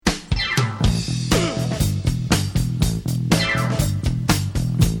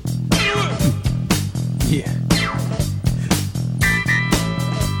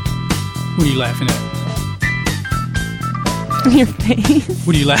are you laughing at? Your face.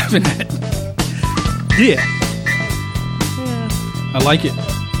 What are you laughing at? Yeah. I like it.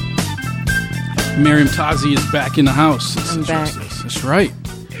 Miriam Tazi is back in the house. I'm back. That's right.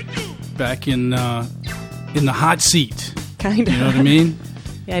 Back in the hot seat. Kind of. You know what I mean?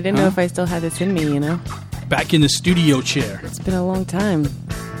 Yeah, I didn't know if I still had this in me, you know? Back in the studio chair. It's been a long time.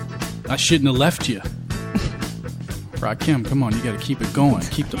 I shouldn't have left you. Rakim, come on, you got to keep it going.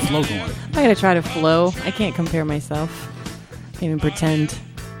 Keep the flow going. I gotta try to flow. I can't compare myself. Can't even pretend.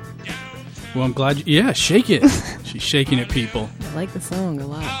 Well, I'm glad. Yeah, shake it. She's shaking it, people. I like the song a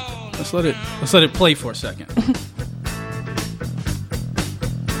lot. Let's let it play for a second.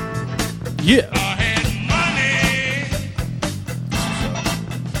 Yeah.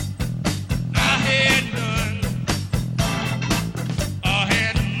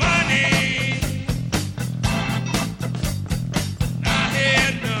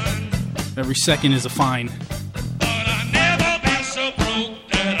 Every second is a fine.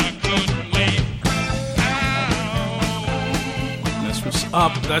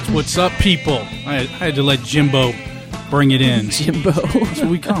 That's what's up, people. I had to let Jimbo bring it in. Jimbo. That's what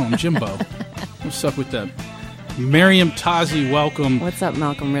we call him, Jimbo. What's up with that? Miriam Tazi, welcome. What's up,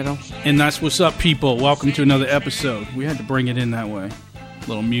 Malcolm Riddle? And that's what's up, people. Welcome to another episode. We had to bring it in that way. A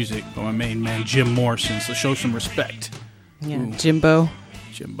little music by my main man, Jim Morrison, so show some respect. Yeah, Ooh. Jimbo.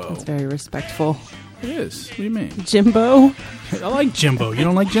 Jimbo. That's very respectful. It is. What do you mean? Jimbo? I like Jimbo. You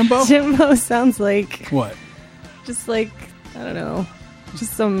don't like Jimbo? Jimbo sounds like... What? Just like, I don't know...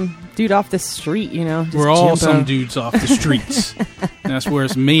 Just some dude off the street, you know. Just We're all Jimbo. some dudes off the streets. And that's where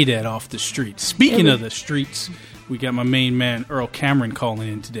it's made at, off the streets. Speaking of the streets, we got my main man, Earl Cameron, calling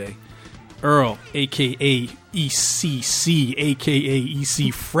in today. Earl, a.k.a. ECC, a.k.a.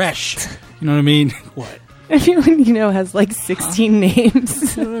 EC Fresh. You know what I mean? What? Everyone you know has like 16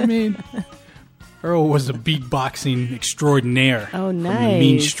 names. You know what I mean? Earl was a beatboxing extraordinaire. Oh, nice. From the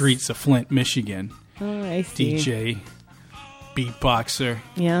mean streets of Flint, Michigan. Oh, I see. DJ, beatboxer.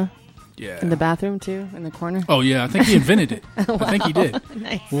 Yeah? Yeah. In the bathroom, too? In the corner? Oh, yeah. I think he invented it. Wow. I think he did.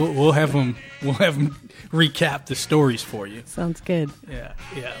 Nice. We'll have him recap the stories for you. Sounds good. Yeah,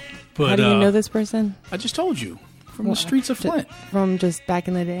 yeah. But how do you know this person? I just told you. From the streets of Flint. From just back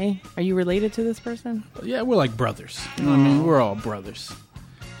in the day? Are you related to this person? Yeah, we're like brothers. You know what I mean? We're all brothers.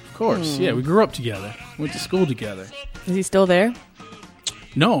 Of course. Yeah, we grew up together. Went to school together. Is he still there?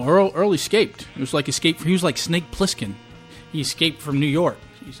 No, Earl escaped. It was like he was like Snake Plissken. He escaped from New York.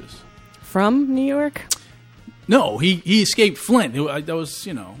 Jesus. From New York? No, he escaped Flint. That was,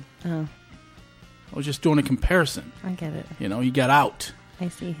 you know. Oh. I was just doing a comparison. I get it. You know, he got out. I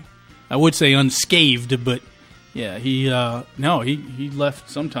see. I would say unscathed, but yeah, he left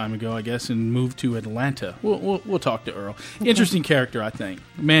some time ago, I guess, and moved to Atlanta. We'll talk to Earl. Okay. Interesting character, I think.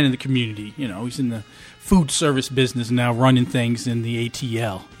 Man in the community. You know, he's in the food service business now, running things in the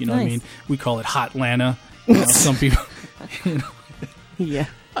ATL. You know what I mean? We call it Hotlanta. You know, some people. You know. Yeah.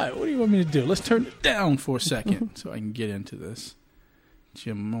 All right, what do you want me to do? Let's turn it down for a second so I can get into this.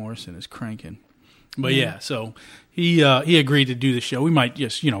 Jim Morrison is cranking. But yeah, so he agreed to do the show. We might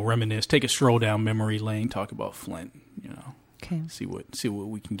just, reminisce, take a stroll down memory lane, talk about Flint, Okay. See what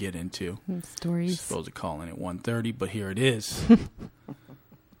we can get into. Stories. Supposed to call in at 1:30, but here it is.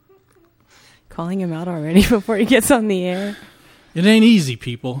 Calling him out already before he gets on the air. It ain't easy,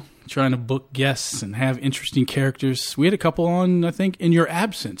 people. Trying to book guests and have interesting characters. We had a couple on, I think, in your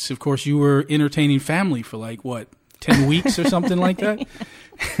absence. Of course, you were entertaining family for 10 weeks or something like that?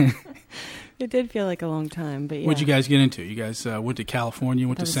 It did feel like a long time, but yeah. What'd you guys get into? You guys went to California,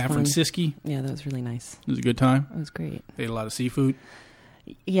 went to San Francisco? Yeah, that was really nice. It was a good time? It was great. They ate a lot of seafood?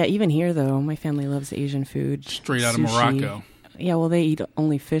 Yeah, even here, though, my family loves Asian food. Straight out of Morocco. Yeah, well, they eat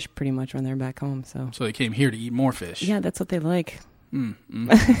only fish pretty much when they're back home, so. So they came here to eat more fish? Yeah, that's what they like. I mean,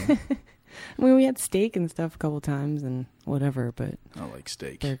 we had steak and stuff a couple times and whatever, but I like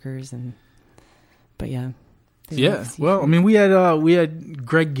steak, burgers but yeah. Yeah, well, I mean, we had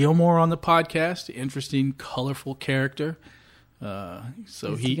Greg Gilmore on the podcast, interesting, colorful character.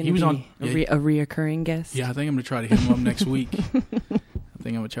 So he was on a reoccurring guest. Yeah, I think I'm gonna try to hit him up next week. I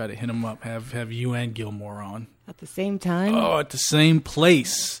think I'm gonna try to hit him up, have you and Gilmore on at the same time. Oh, at the same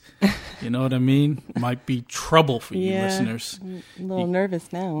place. You know what I mean? Might be trouble for you listeners. I'm a little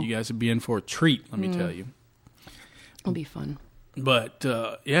nervous now. You guys would be in for a treat, let me tell you. It'll be fun. But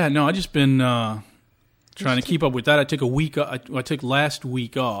I just been trying to keep up with that. I took a week. I took last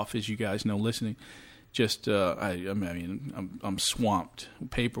week off, as you guys know, listening. Just I'm swamped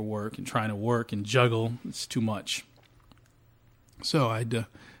with paperwork and trying to work and juggle. It's too much. So I had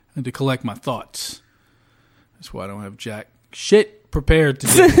to collect my thoughts. That's why I don't have jack shit prepared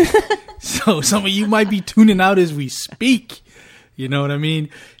today. So some of you might be tuning out as we speak. You know what I mean?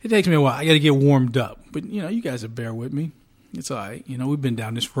 It takes me a while. I got to get warmed up. But, you guys will bear with me. It's all right. We've been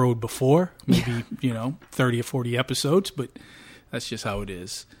down this road before. Maybe, 30 or 40 episodes. But that's just how it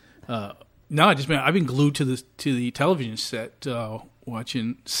is. No, I've been glued to the television set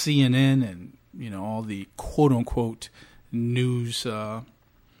watching CNN and, all the quote-unquote news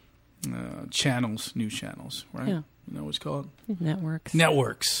channels, right? Yeah. You know what it's called?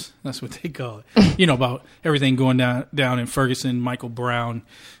 Networks. That's what they call it. About everything going down in Ferguson, Michael Brown,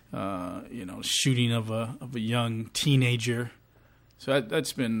 shooting of a young teenager. So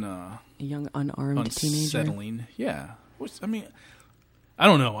that's been a young unarmed teenager. Unsettling. Yeah. I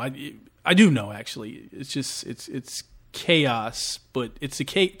don't know. I do know, actually. It's just it's chaos, but it's a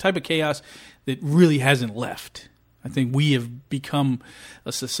type of chaos that really hasn't left. I think we have become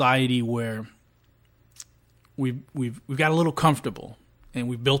a society where we've got a little comfortable, and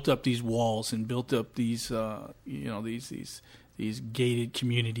we've built up these walls and built up these these gated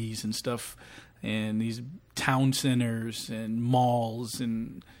communities and stuff, and these town centers and malls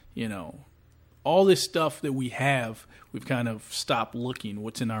and all this stuff that we have. We've kind of stopped looking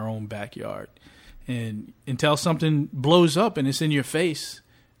what's in our own backyard, and until something blows up and it's in your face,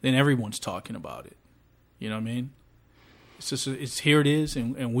 then everyone's talking about it. You know what I mean? It's here it is,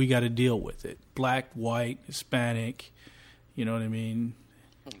 and we got to deal with it. Black, white, Hispanic, you know what I mean?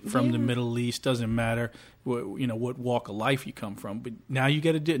 From the Middle East, doesn't matter what walk of life you come from. But now you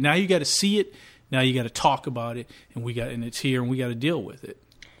got to now you got to see it. Now you got to talk about it, and it's here, and we got to deal with it.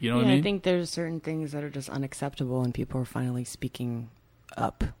 You know what I mean? I think there's certain things that are just unacceptable, and people are finally speaking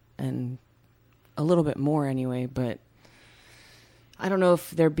up, and a little bit more anyway, but I don't know if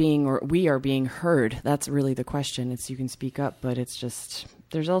they're being, or we are being heard. That's really the question. It's you can speak up, but it's just,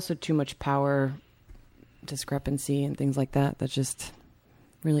 there's also too much power discrepancy and things like that just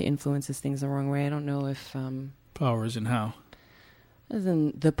really influences things the wrong way. I don't know if... power is in how? As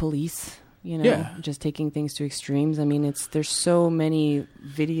in the police, just taking things to extremes. I mean, there's so many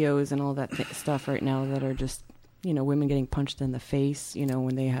videos and all that stuff right now that are just, women getting punched in the face,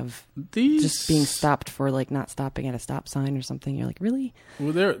 when they have just being stopped for not stopping at a stop sign or something. You're like, really?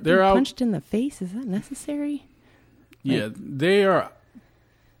 Well, they're out punched in the face. Is that necessary? Yeah, they're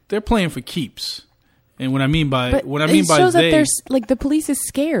playing for keeps. And what I mean by it shows that there's the police is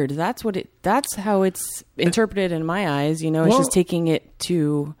scared. That's how it's interpreted in my eyes. It's just taking it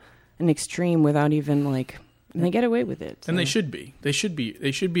to an extreme without even and they get away with it. So. And they should be. They should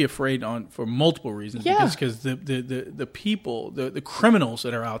be afraid for multiple reasons. Yeah. Because the people, the criminals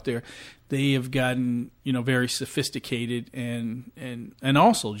that are out there, they have gotten, very sophisticated and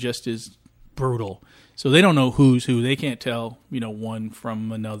also just as brutal. So they don't know who's who. They can't tell, one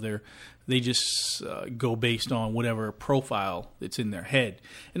from another. They just go based on whatever profile that's in their head.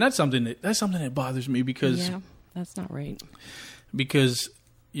 And that's something that bothers me because that's not right. Because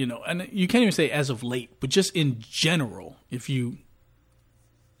and you can't even say as of late, but just in general,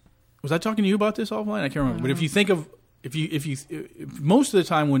 was I talking to you about this offline? I can't remember. But if you think of, if most of the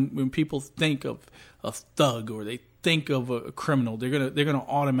time when people think of a thug or they think of a criminal, they're gonna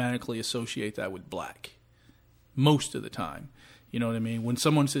automatically associate that with black. Most of the time, you know what I mean? When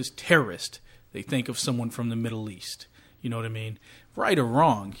someone says terrorist, they think of someone from the Middle East. You know what I mean? Right or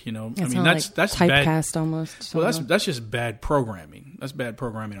wrong, that's typecast bad. Almost. Well, that's just bad programming. That's bad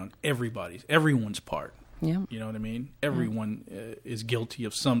programming on everyone's part. Yeah. You know what I mean? Everyone is guilty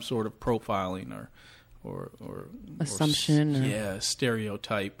of some sort of profiling or assumption.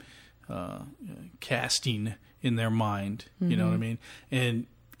 Stereotype casting in their mind. Mm-hmm. You know what I mean? And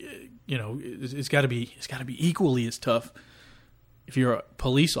it's got to be equally as tough if you're a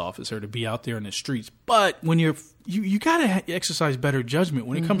police officer to be out there in the streets. But when you got to exercise better judgment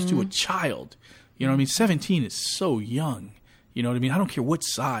when it comes to a child. You know what I mean? 17 is so young. You know what I mean? I don't care what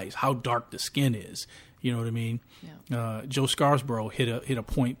size, how dark the skin is. You know what I mean? Yeah. Joe Scarborough hit a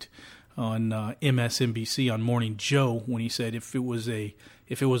point on MSNBC on Morning Joe when he said if it was a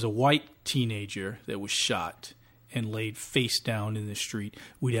white teenager that was shot and laid face down in the street,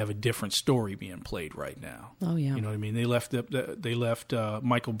 we'd have a different story being played right now. Oh yeah. You know what I mean? They left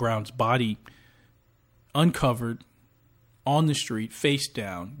Michael Brown's body uncovered on the street, face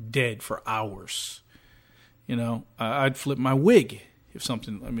down, dead for hours. I'd flip my wig if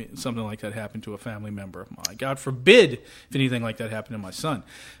something like that happened to a family member of mine. God forbid if anything like that happened to my son.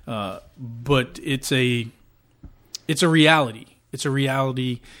 But it's a reality. It's a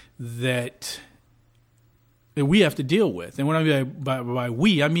reality that we have to deal with. And when I mean by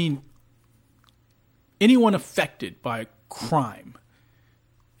we, I mean anyone affected by crime.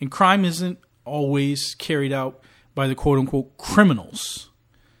 And crime isn't always carried out by the quote-unquote criminals.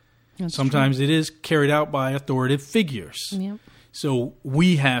 That's Sometimes it is carried out by authoritative figures. Yep. So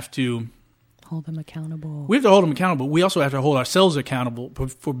we have to hold them accountable. We have to hold them accountable. We also have to hold ourselves accountable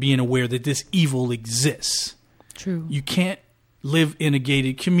for being aware that this evil exists. True. You can't live in a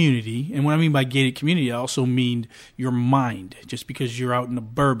gated community. And what I mean by gated community, I also mean your mind. Just because you're out in the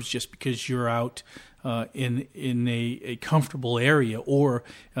burbs, just because you're out in a comfortable area, or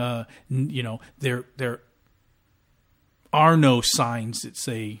there are no signs that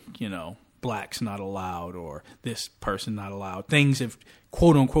say, black's not allowed or this person not allowed. Things have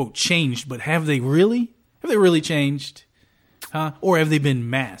quote unquote changed, but have they really? Have they really changed? Or have they been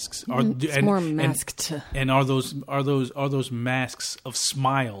masks? It's more masked. And are those masks of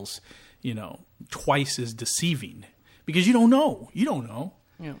smiles, twice as deceiving? Because you don't know. You don't know.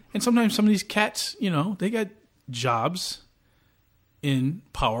 Yeah. And sometimes some of these cats, they got jobs in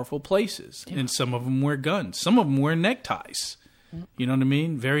powerful places. Yeah. And some of them wear guns. Some of them wear neckties. Yeah. You know what I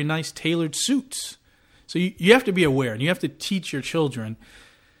mean? Very nice tailored suits. So you have to be aware, and you have to teach your children,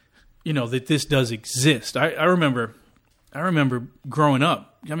 that this does exist. I remember growing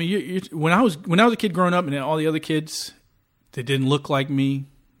up. I mean, when I was a kid growing up, and all the other kids that didn't look like me,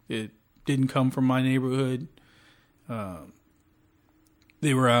 it didn't come from my neighborhood.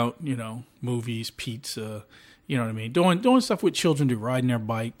 They were out, movies, pizza, you know what I mean, doing stuff with children do, riding their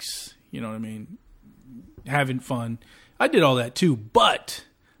bikes, you know what I mean, having fun. I did all that too, but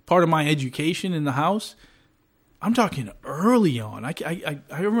part of my education in the house, I'm talking early on. I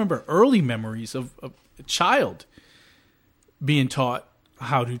remember early memories of a child being taught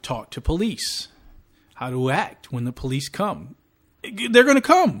how to talk to police, how to act when the police come. They're going to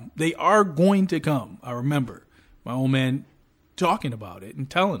come. They are going to come. I remember my old man talking about it and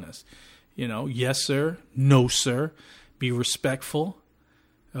telling us, yes, sir, no, sir, be respectful.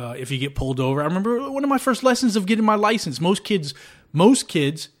 If you get pulled over, I remember one of my first lessons of getting my license. Most kids,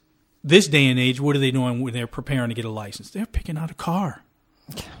 this day and age, what are they doing when they're preparing to get a license? They're picking out a car.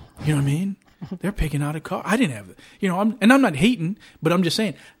 You know what I mean? They're picking out a car. I didn't have it. And I'm not hating, but I'm just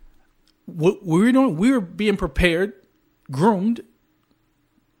saying, what we were doing, we were being prepared, groomed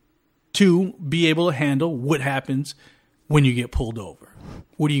to be able to handle what happens when you get pulled over.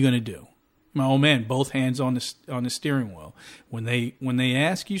 What are you going to do? My old man, both hands on the steering wheel. When they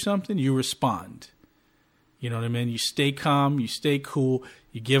ask you something, you respond. You know what I mean? You stay calm, you stay cool,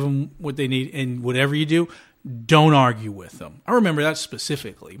 you give them what they need, and whatever you do, don't argue with them. I remember that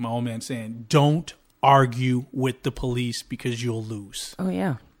specifically. My old man saying, "Don't argue with the police because you'll lose." Oh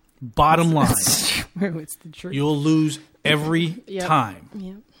yeah. Bottom line, it's the truth. You'll lose every time.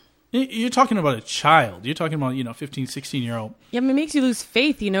 Yep. You're talking about a child. You're talking about, 15, 16-year-old. Yeah, I mean, it makes you lose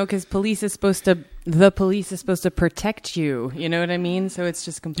faith, because the police is supposed to protect you. You know what I mean? So it's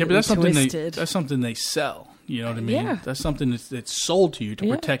just completely twisted. That's something they sell. You know what I mean? Yeah. That's something that's sold to you to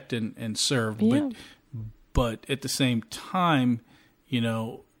protect and serve. Yeah. But at the same time,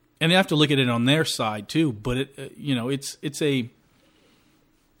 and they have to look at it on their side too. But it's a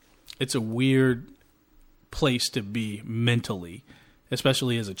weird place to be mentally,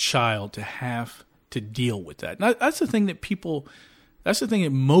 especially as a child, to have to deal with that. Now, that's the thing that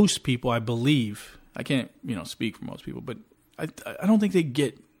most people, I believe, I can't, speak for most people, but I don't think they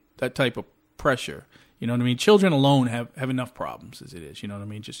get that type of pressure. You know what I mean? Children alone have enough problems as it is. You know what I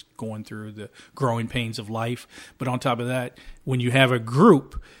mean? Just going through the growing pains of life. But on top of that, when you have a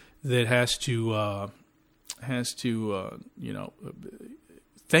group that has to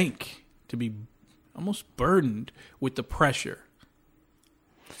think, to be almost burdened with the pressure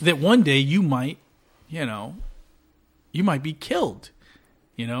that one day you might be killed.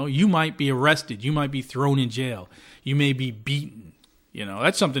 You might be arrested. You might be thrown in jail. You may be beaten.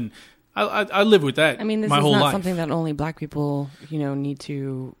 That's something I live with that. I mean, this my is whole not life. something that only black people, need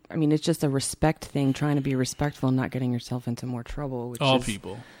to. I mean, it's just a respect thing, trying to be respectful and not getting yourself into more trouble. Which all is,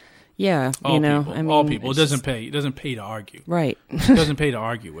 people. Yeah, all people. I mean, all people. It doesn't pay. It doesn't pay to argue. Right. It doesn't pay to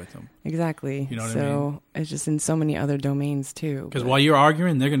argue with them. Exactly. You know what I so mean? It's just in so many other domains too. Because while you're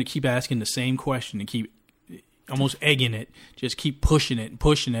arguing, they're going to keep asking the same question and keep almost egging it. Just keep pushing it,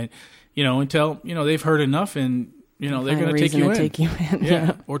 until they've heard enough, and they're going to take you in.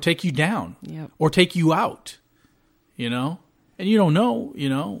 Yeah. Or take you down. Yeah. Or take you out. And you don't know.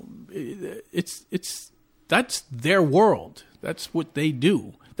 It's that's their world. That's what they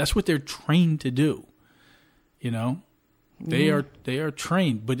do. That's what they're trained to do. They are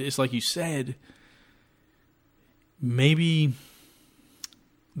trained, but it's like you said, maybe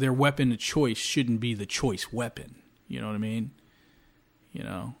their weapon of choice shouldn't be the choice weapon. You know what I mean?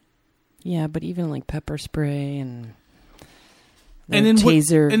 Yeah, but even like pepper spray and And then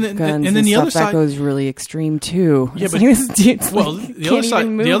taser guns and the stuff, other side that goes really extreme too. Yeah, it's but like this dude's well, like,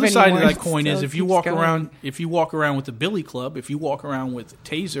 the other side of that coin Still is if you walk around with the billy club, if you walk around with a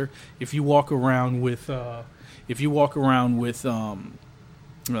taser, if you walk around with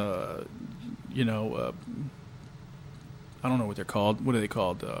I don't know what they're called. What are they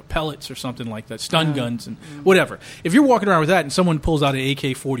called? Pellets or something like that. Stun guns and whatever. If you're walking around with that and someone pulls out an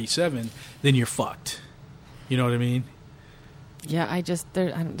AK-47, then you're fucked. You know what I mean? Yeah,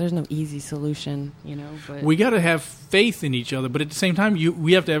 there's no easy solution, But we got to have faith in each other, but at the same time,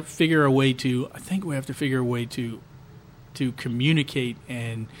 we have to figure a way to. I think we have to figure a way to communicate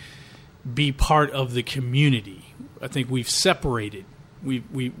and be part of the community. I think we've separated.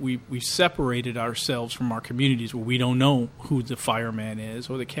 We separated ourselves from our communities where we don't know who the fireman is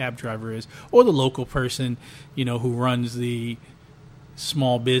or the cab driver is or the local person, who runs the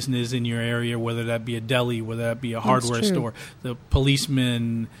small business in your area, whether that be a deli, whether that be a hardware store, the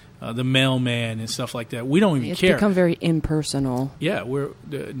policeman, the mailman, and stuff like that. We don't even care. It's become very impersonal. Yeah,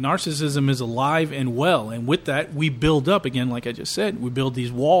 narcissism is alive and well, and with that, we build up again. Like I just said, we build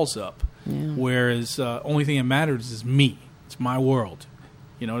these walls up. Yeah. Whereas only thing that matters is me. It's my world.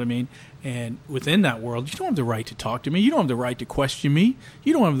 You know what I mean? And within that world, you don't have the right to talk to me. You don't have the right to question me.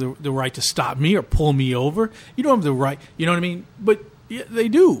 You don't have the right to stop me or pull me over. You don't have the right. You know what I mean? But yeah, they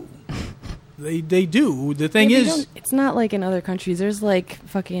do. They do. The thing is, it's not like in other countries. There's like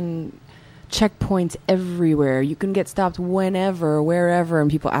fucking checkpoints everywhere. You can get stopped whenever, wherever,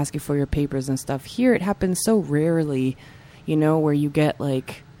 and people ask you for your papers and stuff. Here, it happens so rarely, where you get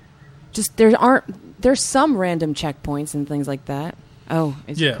like, just there's some random checkpoints and things like that. Oh,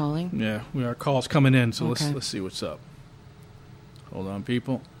 is it calling? Yeah, our call's coming in, so let's see what's up. Hold on,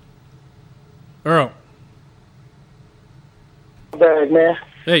 people. Earl. Bad, man.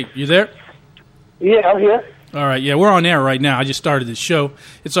 Hey, you there? Yeah, I'm here. All right, yeah, we're on air right now. I just started this show.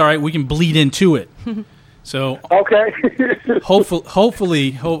 It's all right. We can bleed into it. So okay.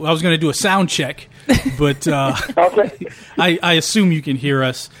 hopefully, I was going to do a sound check, but okay. I assume you can hear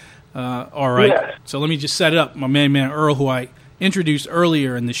us. All right. Yeah. So let me just set it up. My man Earl, who I introduced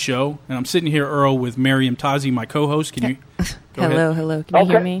earlier in the show, and I'm sitting here, Earl, with Miriam Tazi, my co-host. Can you? Hello. Can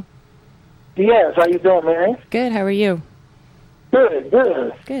you hear me? Yes. How you doing, man? Good. How are you?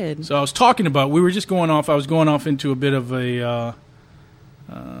 Good. So I was talking about. We were just going off. I was going off into a bit of a.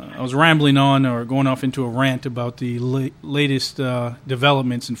 I was rambling on, or going off into a rant about the latest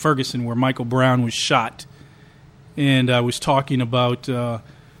developments in Ferguson, where Michael Brown was shot, and I was talking about,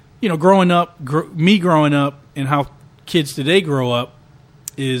 growing up, me growing up, and how kids today grow up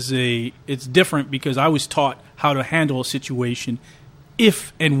it's different because I was taught how to handle a situation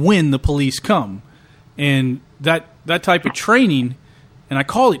if and when the police come, and that type of training, and I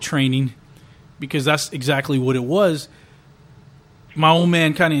call it training because that's exactly what it was. My old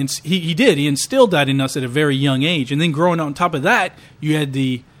man kind of he instilled that in us at a very young age, and then growing up on top of that, you had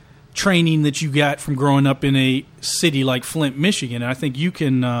the training that you got from growing up in a city like Flint, Michigan. And I think you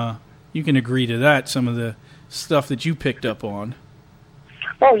can agree to that. Some of the stuff that you picked up on.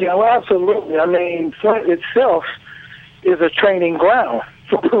 Oh yeah, well, absolutely. I mean, Flint itself is a training ground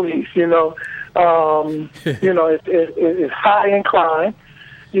for police. It's high incline.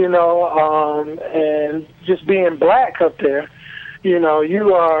 And just being black up there.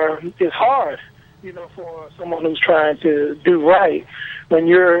 It's hard, for someone who's trying to do right. When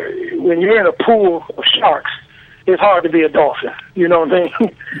you're in a pool of sharks, it's hard to be a dolphin. You know what I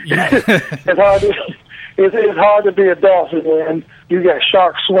mean? Yeah. It's hard to be a dolphin when you got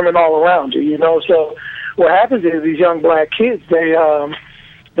sharks swimming all around you. So what happens is these young black kids, they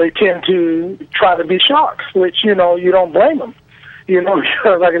tend to try to be sharks, which you don't blame them.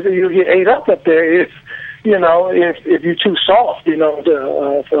 Like I said, you get ate up there if you're too soft,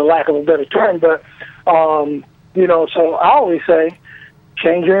 for the lack of a better term. But, so I always say,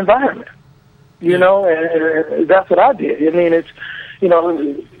 change your environment, and that's what I did. I mean, it's,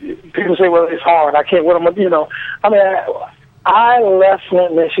 people say, well, it's hard. I can't, I left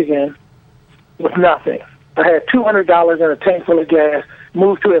Flint, Michigan with nothing. I had $200 in a tank full of gas,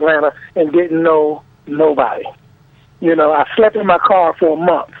 moved to Atlanta, and didn't know nobody. I slept in my car for a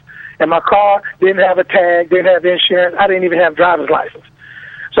month. And my car didn't have a tag, didn't have insurance. I didn't even have a driver's license.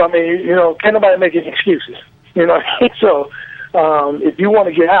 So, I mean, can't nobody make any excuses. So if you want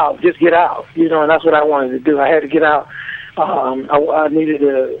to get out, just get out. And that's what I wanted to do. I had to get out. I needed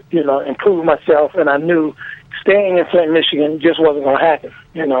to, improve myself, and I knew staying in Flint, Michigan just wasn't going to happen.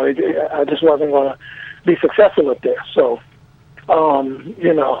 I just wasn't going to be successful up there. So,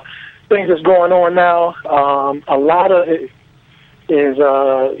 things that's going on now, a lot of it is,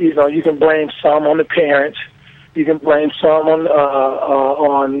 you can blame some on the parents, You can blame some on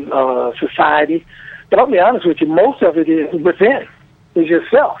society. But I'll be honest with you, most of it is within. Is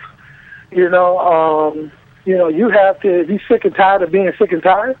yourself. You have to, if you're sick and tired of being sick and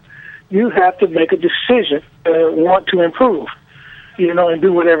tired, you have to make a decision to want to improve, and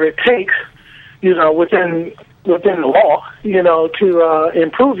do whatever it takes, within the law, to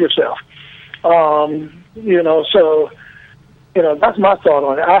improve yourself. That's my thought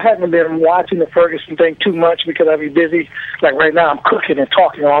on it. I haven't been watching the Ferguson thing too much because I'd be busy. Like right now, I'm cooking and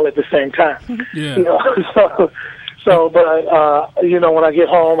talking all at the same time. Yeah. But when I get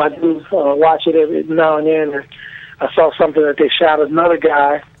home, I do watch it every now and then. And I saw something that they shot another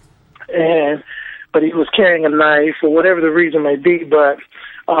guy, but he was carrying a knife or whatever the reason may be. But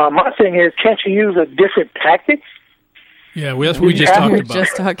my thing is, can't you use a different tactic? Yeah, that's what we just talked about.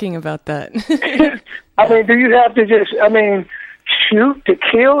 Just talking about that. Do you have to shoot to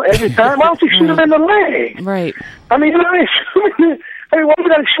kill every time? Why don't you shoot him in the leg? Right. Why do you got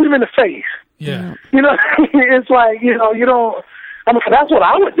to shoot him in the face? Yeah. It's like, you don't, that's what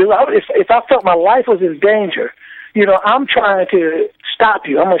I would do. If I felt my life was in danger, I'm trying to stop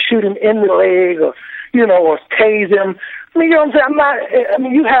you. I'm going to shoot him in the leg or tase him. You know what I'm saying?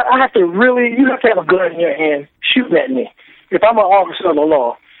 I have to have a gun in your hand shooting at me. If I'm an officer of the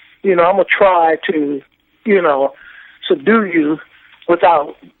law, I'm going to try to, subdue you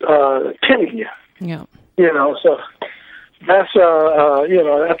without killing you. Yeah. So that's,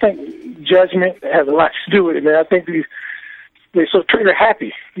 I think judgment has a lot to do with it, man. I think they're so trigger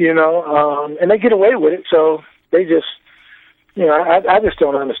happy, and they get away with it, so they just, I just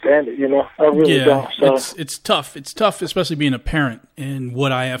don't understand it, I really don't. So it's tough. It's tough, especially being a parent and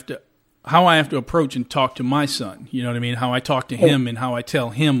how I have to approach and talk to my son. You know what I mean? How I talk to him and how I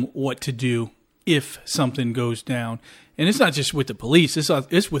tell him what to do if something goes down. And it's not just with the police;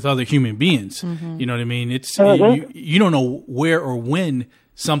 it's with other human beings. Mm-hmm. You know what I mean? It's you don't know where or when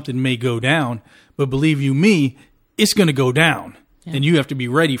something may go down, but believe you me, it's going to go down, and you have to be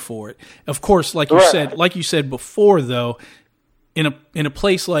ready for it. Of course, like you said before, though, in a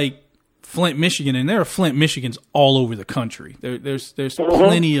place like Flint, Michigan, and there are Flint, Michigans all over the country. There's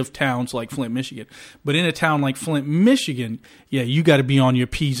plenty of towns like Flint, Michigan, but in a town like Flint, Michigan, you got to be on your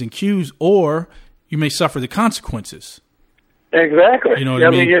P's and Q's, or you may suffer the consequences. Exactly. You know what I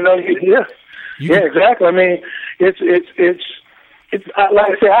mean? Exactly. It's like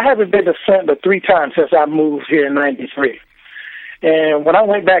I said, I haven't been to Flint but 3 times since I moved here in '93, and when I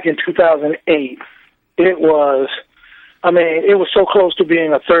went back in 2008, it was so close to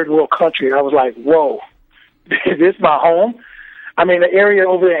being a third world country. I was like, whoa, is this my home? The area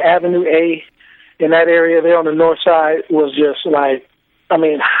over there, Avenue A, in that area there on the north side was just like,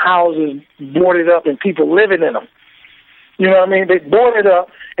 houses boarded up and people living in them. You know what I mean? They boarded up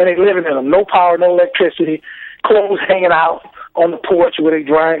and they living in them. No power, no electricity, clothes hanging out on the porch where they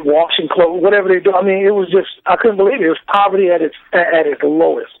drying, washing clothes, whatever they do. It was just, I couldn't believe it. It was poverty at its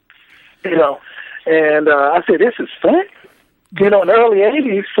lowest, And I said, this is Flint? In the early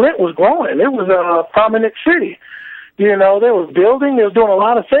 80s, Flint was growing. It was a prominent city. They was building, they was doing a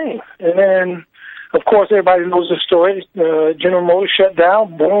lot of things. And then, of course, everybody knows the story. General Motors shut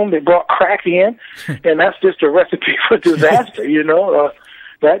down. Boom, they brought crack in. And that's just a recipe for disaster,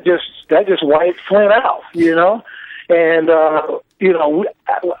 That just wiped Flint out, And,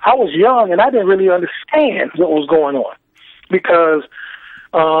 I was young and I didn't really understand what was going on because,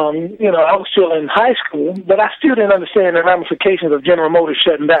 I was still in high school, but I still didn't understand the ramifications of General Motors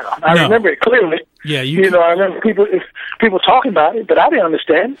shutting down. I remember it clearly. Yeah, I remember people talking about it, but I didn't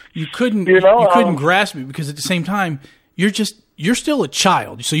understand. You couldn't grasp it because at the same time, you're still a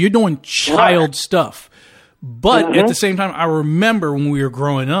child, so you're doing child stuff. But at the same time, I remember when we were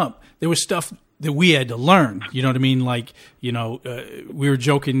growing up, there was stuff that we had to learn. You know what I mean? Like, we were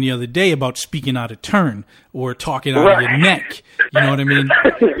joking the other day about speaking out of turn or talking out of your neck. You know what I mean?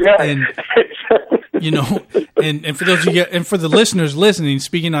 And, and for those of you, and for the listeners listening,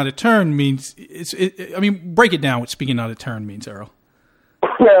 speaking out of turn means break it down what speaking out of turn means, Earl.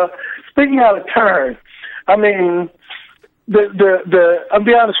 Well, speaking out of turn, I'll be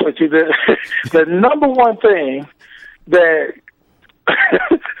honest with you, the number one thing that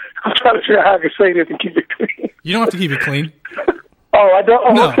I'm trying to figure out how I can say this and keep it clean. You don't have to keep it clean. Oh, I don't?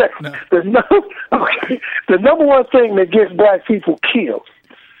 Oh, no, okay. No. The number one thing that gets black people killed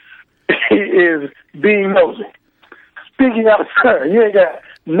is being nosy. Speaking out of turn. You ain't got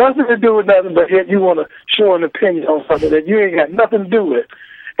nothing to do with nothing, but yet you want to show an opinion on something that you ain't got nothing to do with.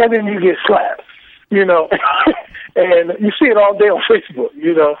 And then you get slapped, And you see it all day on Facebook,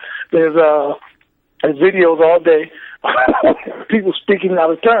 There's and videos all day, people speaking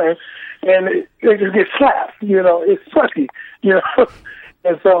out of turn, and they just get slapped. It's funny,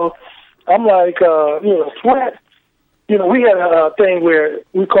 And so I'm like, Flint. We had a thing where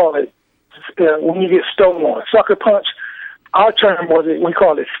we call it when you get stolen on, sucker punch. Our term we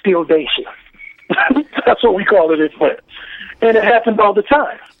call it stealdation. That's what we call it in Flint. And it happens all the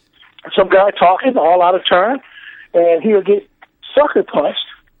time. Some guy talking all out of turn, and he'll get sucker punched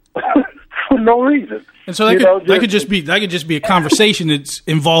for no reason. And so that could just be a conversation that's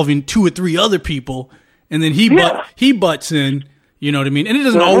involving 2 or 3 other people, and then he butts in. You know what I mean? And it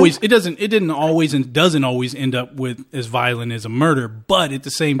didn't always end up with as violent as a murder, but at the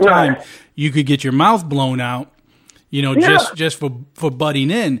same time, you could get your mouth blown out, just for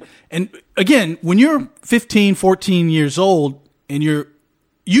butting in. And again, when you're 15, 14 years old, and you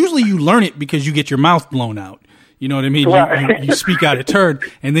learn it because you get your mouth blown out. You know what I mean? Right. You speak out of turn,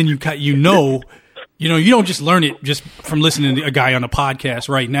 and then you don't just learn it just from listening to a guy on a podcast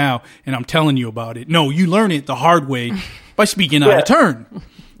right now, and I'm telling you about it. No, you learn it the hard way by speaking out of turn.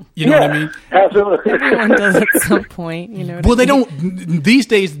 You know what I mean? Absolutely. Everyone does at some point. They don't. These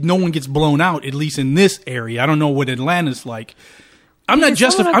days, no one gets blown out. At least in this area, I don't know what Atlanta's like. I'm not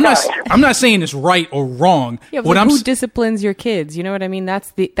saying it's right or wrong. Yeah, but who disciplines your kids? You know what I mean?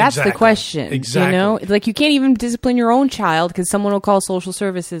 That's the question. Exactly. Like you can't even discipline your own child because someone will call social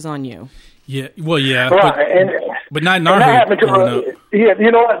services on you. Yeah. Well, yeah. Right. But not in our hood. Yeah.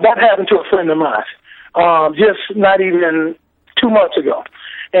 You know what? That happened to a friend of mine. Just not even 2 months ago.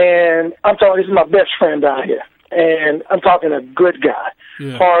 And I'm talking, this is my best friend down here. And I'm talking a good guy,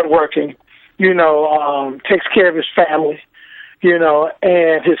 hardworking, takes care of his family,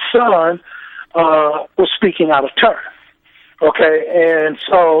 and his son was speaking out of turn. Okay, and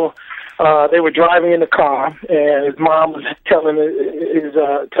so they were driving in the car, and his mom was telling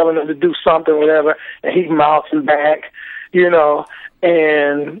him to do something, whatever, and he mouthing back, and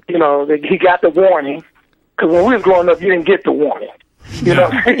he got the warning, because when we were growing up, you didn't get the warning.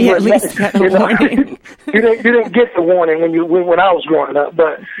 At least got a warning. You didn't get the warning when I was growing up,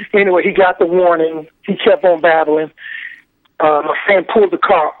 but anyway, he got the warning. He kept on battling. My friend pulled the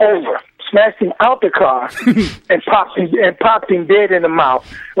car over, smashed him out the car, and popped him dead in the mouth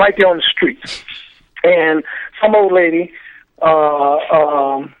right there on the street. And some old lady,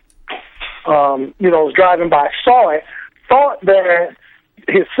 was driving by, saw it, thought that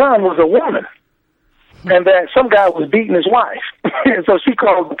his son was a woman, and that some guy was beating his wife. And so she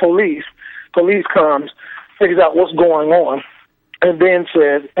called the police. Police comes, figures out what's going on, and then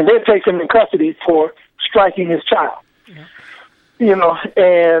takes him in custody for striking his child. Yeah.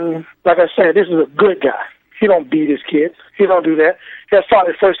 And like I said, this is a good guy. He don't beat his kids. He don't do that. That's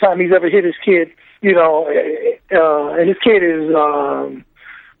probably the first time he's ever hit his kid, and his kid is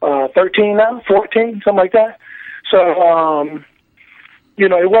 13 now, 14, something like that. So,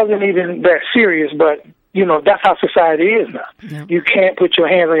 it wasn't even that serious, but, that's how society is now. Yeah. You can't put your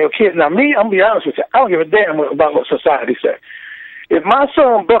hands on your kids. Now, me, I'm going to be honest with you, I don't give a damn about what society says. If my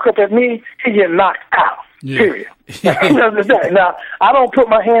son buck up at me, he get knocked out. Yeah. Period. Now, I don't put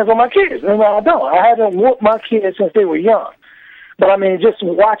my hands on my kids. No, I don't. I haven't whooped my kids since they were young. But, I mean, just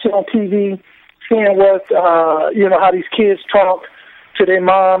watching on TV, seeing what, how these kids talk to their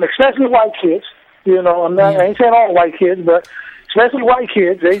mom, especially white kids. I ain't saying all white kids, but especially white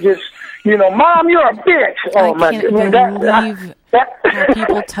kids, they just, Mom, you're a bitch. Oh, I can't believe how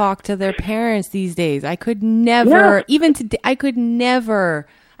people talk to their parents these days. I could never, even today, I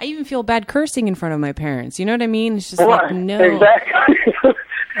even feel bad cursing in front of my parents. You know what I mean? It's just like, no. Exactly.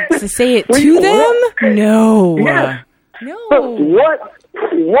 To say it to them? No. Yeah. No. What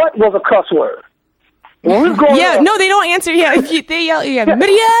was a cuss word? No, they don't answer. Yeah, they yell,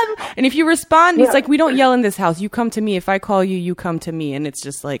 Miriam, and if you respond, he's like, we don't yell in this house. You come to me. If I call you, you come to me, and it's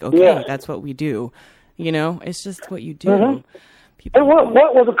just like, okay, that's what we do. It's just what you do. Mm-hmm.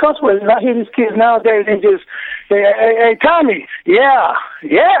 What was a cuss word? I hear these kids nowadays, hey, Tommy, yeah.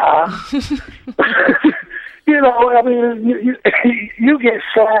 I mean, you get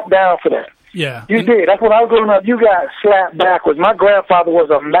slapped down for that. Yeah, you did. That's when I was growing up. You got slapped backwards. My grandfather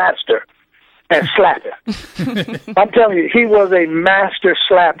was a master at slapping. I'm telling you, he was a master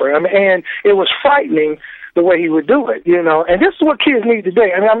slapper. I mean, and it was frightening the way he would do it, And this is what kids need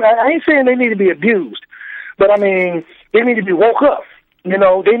today. I mean, I ain't saying they need to be abused, but I mean, they need to be woke up.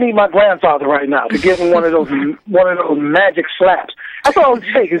 They need my grandfather right now to give them one of those magic slaps. That's all it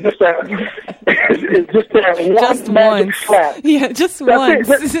takes. Is just that one magic slap. Yeah, just once.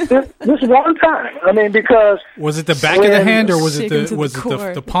 Just one time. I mean, because was it the back of the hand or was it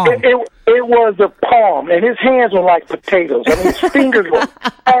the palm? It was the palm, and his hands were like potatoes. I mean, his fingers were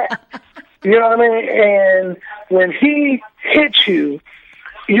fat. You know what I mean? And when he hits you,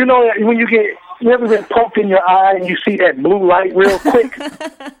 you know that when you ever been poked in your eye and you see that blue light real quick?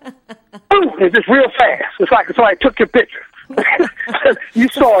 Boom, it's just real fast. It's like somebody took your picture. You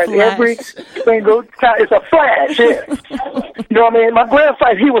saw it every single time. It's a flash, yeah. You know what I mean? My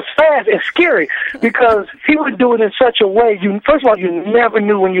grandfather, he was fast and scary because he would do it in such a way. First of all, you never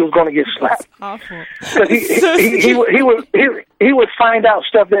knew when you was going to get slapped. Awful. Because he would find out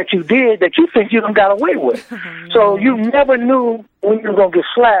stuff that you did that you think you done got away with. So you never knew when you were going to get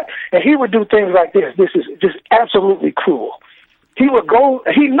slapped. And he would do things like this. This is just absolutely cruel. He would go.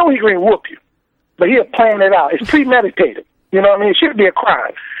 He knew he was going to whoop you, but he'll plan it out. It's premeditated. You know what I mean? It should be a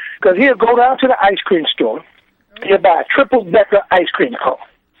crime. Because he'll go down to the ice cream store. He'll buy a triple-decker ice cream cone.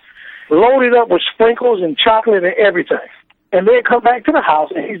 Load it up with sprinkles and chocolate and everything. And then come back to the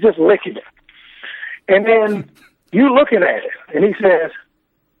house, and he's just licking it. And then you looking at it, and he says,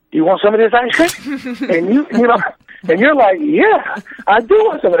 "You want some of this ice cream?" And you know, and you're like, "Yeah, I do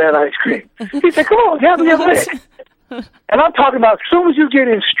want some of that ice cream." He said, "Come on, have your lick." And I'm talking about as soon as you get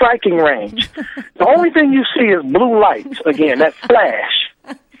in striking range, the only thing you see is blue lights again, that flash.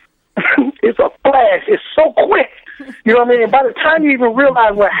 It's a flash. It's so quick. You know what I mean? And by the time you even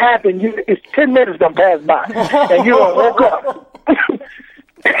realize what happened, it's 10 minutes done passed by. And you don't woke up.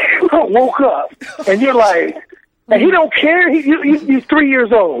 You don't woke up. And you're like, and he don't care. He's 3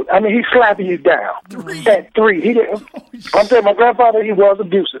 years old. I mean, he's slapping you down. At 3. He didn't. I'm telling my grandfather, he was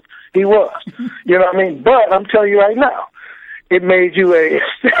abusive. He was. You know what I mean? But I'm telling you right now, it made you a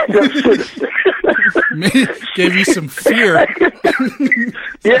citizen. Gave you some fear.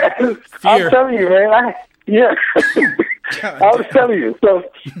 Yeah. Fear. I'm telling you, man. Yeah. I was telling you. So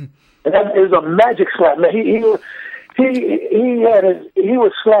it was a magic slap, man. He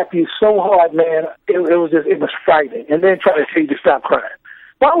would slap you so hard, man. It was frightening, and then try to tell you to stop crying.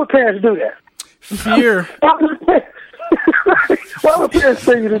 Why would parents do that? Fear. Why would parents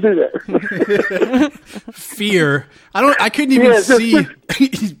tell you to do that? Fear. I couldn't even see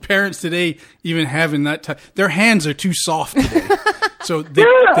parents today even having that type. Their hands are too soft today. So they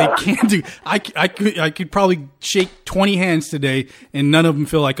can't do. I could probably shake 20 hands today, and none of them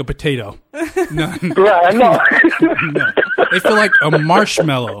feel like a potato. None. Right, I know. No. They feel like a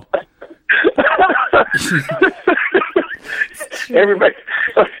marshmallow. Everybody,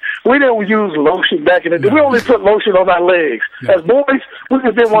 we didn't use lotion back in the day. We only put lotion on our legs. No. As boys, we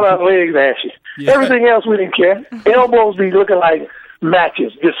just didn't want our legs ashy. Yeah. Everything else we didn't care. Elbows be looking like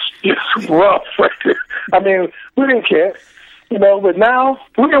matches, just rough. I mean, we didn't care. You know, but now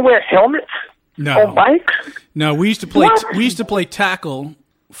we can wear helmets on bikes. No, we used to play. We used to play tackle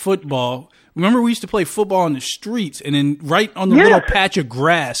football. Remember, we used to play football on the streets, and then right on the little patch of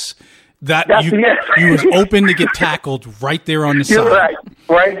grass that you was open to get tackled right there on the side. You're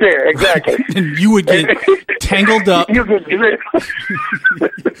right there, exactly. And you would get tangled up. You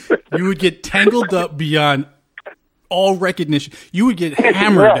would get tangled up beyond all recognition. You would get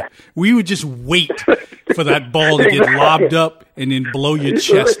hammered. Right. We would just wait for that ball to get lobbed up and then blow your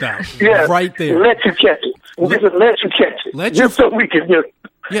chest out. Yeah. Right there. Let you catch it. Let you catch it. Just so we can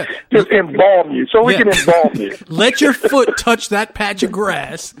just embalm you. So we can embalm you. Let your foot touch that patch of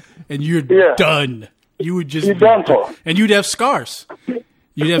grass and you're done. You would just you're done for. And you'd have scars.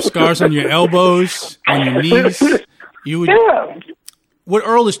 You'd have scars on your elbows, on your knees. You would What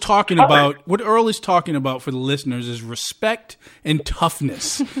Earl is talking about for the listeners is respect and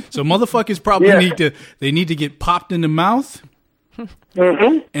toughness. So motherfuckers probably need to get popped in the mouth,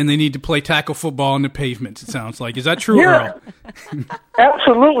 and they need to play tackle football on the pavements. It sounds like. Is that true, Earl?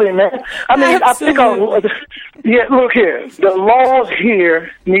 Absolutely, man. I mean, I think look here. The laws here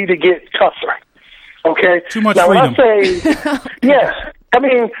need to get tougher. Okay. Too much now, freedom. When I say yes. I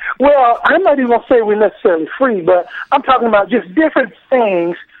mean, well, I'm not even going to say we're necessarily free, but I'm talking about just different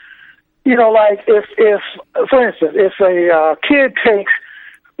things. You know, like if for instance, if a kid takes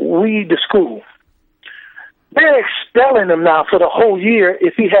weed to school, they're expelling him now for the whole year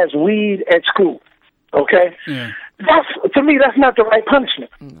if he has weed at school. Okay? Yeah. To me, that's not the right punishment.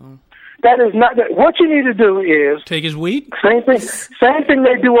 No. That is not. What you need to do is take his weed. Same thing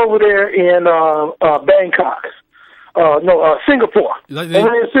they do over there in Bangkok. Singapore.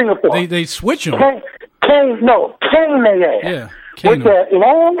 In Singapore. They switch them. Cane their ass. Yeah. With that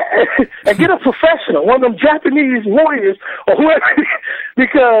long, and get a professional, one of them Japanese warriors or whoever,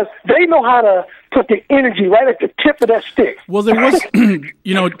 because they know how to put the energy right at the tip of that stick. Well, there was,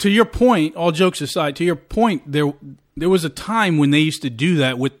 to your point, all jokes aside, to your point, there was a time when they used to do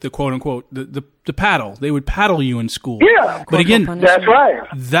that with the quote unquote the paddle. They would paddle you in school. Yeah, but again, that's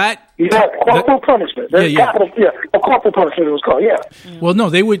right. Corporal punishment. Corporal punishment it was called. Yeah. Well, no,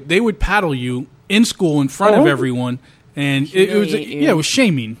 they would paddle you in school in front of everyone, and it was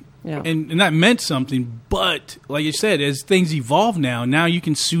shaming. Yeah. And that meant something, but like you said, as things evolve now you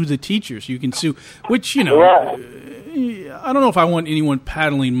can sue the teachers. You can sue, which, I don't know if I want anyone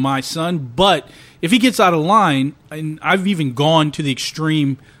paddling my son, but if he gets out of line, and I've even gone to the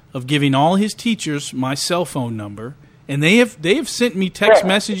extreme of giving all his teachers my cell phone number, and they have sent me text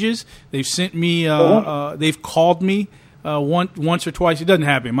messages. They've sent me, they've called me. Once or twice. It doesn't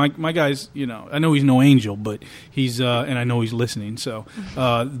happen. My guy's, I know he's no angel, but he's and I know he's listening. So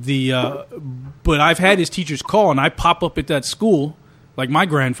but I've had his teachers call, and I pop up at that school like my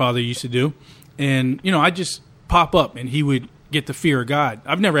grandfather used to do, and I just pop up, and he would get the fear of God.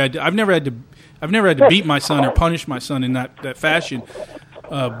 I've never had to beat my son or punish my son in that fashion,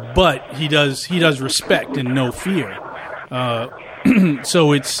 but he does respect and no fear.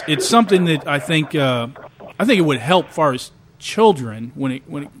 So it's something that I think it would help far as children when it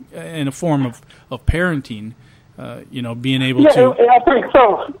in a form of parenting, being able to. Yeah, I think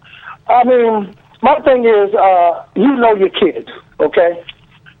so. I mean, my thing is, your kids, okay?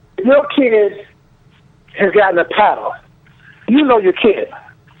 If your kid has gotten a paddle, your kid.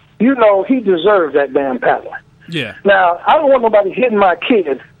 He deserves that damn paddle. Yeah. Now, I don't want nobody hitting my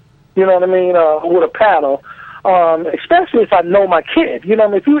kid, with a paddle, especially if I know my kid.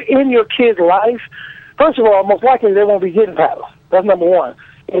 If you're in your kid's life, first of all, most likely they won't be getting paddle. That's number one.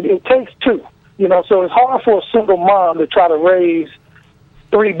 It takes two, so it's hard for a single mom to try to raise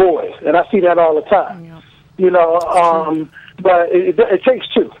 3 boys, and I see that all the time. Yeah. But it takes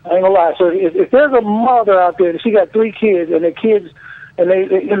two. I ain't gonna lie. So if there's a mother out there and she got 3 kids, and the kids, and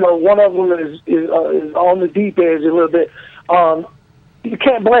they one of them is on the deep edge a little bit, you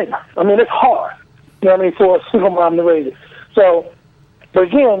can't blame her. I mean, it's hard. For a single mom to raise it. So. But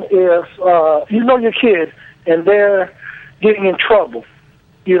again, if your kid and they're getting in trouble,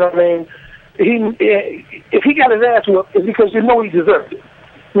 if he got his ass whooped, it's because he deserved it.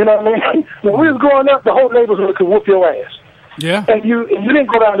 When we was growing up, the whole neighborhood could whoop your ass. Yeah. And you didn't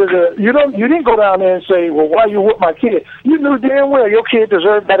go down to you didn't go down there and say, well, why you whoop my kid? You knew damn well your kid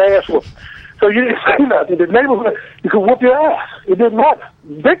deserved that ass whoop. So you didn't say nothing. The neighborhood, you could whoop your ass. It didn't matter.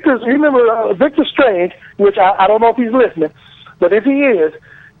 Victor Strange, which I don't know if he's listening. But if he is,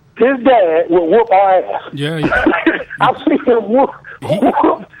 his dad will whoop our ass. Yeah, I've seen him whoop.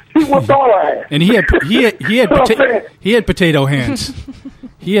 He whooped all our ass. And he had potato hands.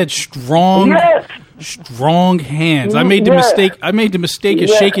 He had strong hands. I made the mistake of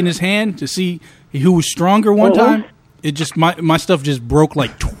shaking his hand to see who was stronger one time. It just my stuff just broke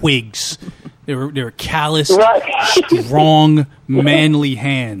like twigs. They were calloused, strong, manly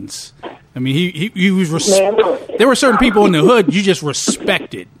hands. I mean, he was. There were certain people in the hood you just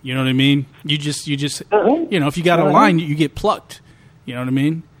respected. You know what I mean? You just if you got a line, you get plucked. You know what I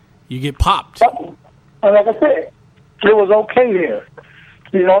mean? You get popped. And like I said, it was okay there.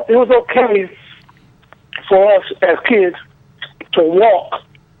 It was okay for us as kids to walk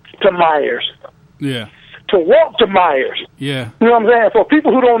to Myers. Yeah. To walk to Myers. Yeah. You know what I'm saying? For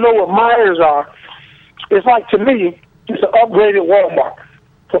people who don't know what Myers are, it's like, to me, it's an upgraded Walmart.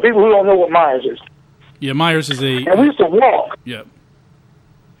 For people who don't know what Myers is. Yeah, Myers is a... And we used to walk. Yeah.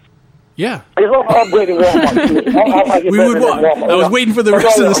 Yeah. It's like an upgraded Walmart. We would walk. I was waiting for the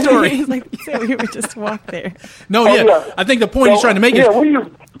rest of the story. Like you said, we would just walk there. No, yeah. I think the point he's trying to make is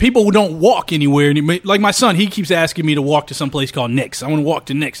people who don't walk anywhere. Like my son, he keeps asking me to walk to some place called Nick's. I want to walk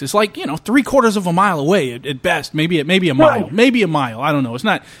to Nick's. It's like, 3/4 of a mile away at best. Maybe a mile. Maybe a mile. I don't know. It's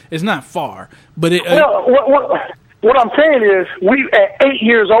not far. But what I'm saying is, we at 8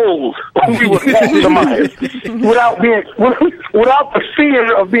 years old, we would walk to Myers without the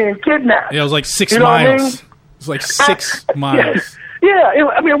fear of being kidnapped. Yeah, it was like 6 miles. I mean? It was like 6 miles. Yeah, it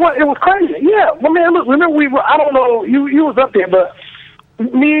was crazy. Yeah, well, man, look, remember I don't know, you was up there, but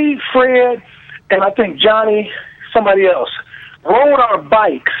me, Fred, and I think Johnny, somebody else, rode our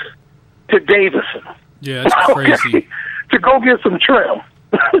bikes to Davison. Yeah, that's crazy. To go get some trim.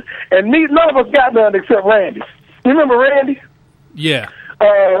 And none of us got none except Randy. You remember Randy? Yeah.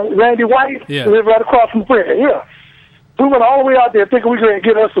 Randy White? Yeah. He lived right across from Fred. Yeah. We went all the way out there thinking we were going to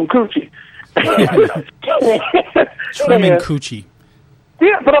get us some coochie. Trimming coochie.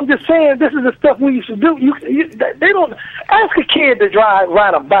 Yeah, but I'm just saying, this is the stuff we used to do. They don't ask a kid to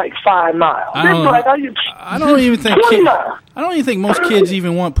ride a bike 5 miles. I don't even think most kids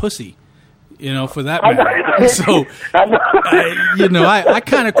even want pussy. for that matter. So, I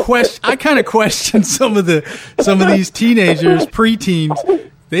kind of question some of these teenagers, preteens.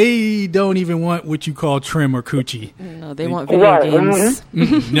 They don't even want what you call trim or coochie. No, they want video games.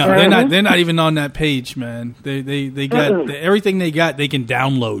 Mm-hmm. No, they're not even on that page, man. They got everything they got. They can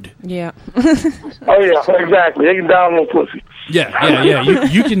download. Yeah. Oh yeah, exactly. They can download pussy. Yeah.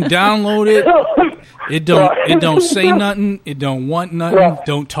 You can download it. It don't say nothing. It don't want nothing. Right.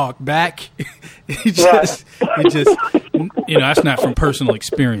 Don't talk back. It just that's not from personal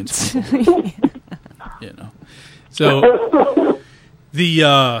experience. So.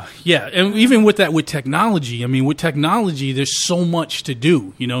 And even with technology, with technology, there's so much to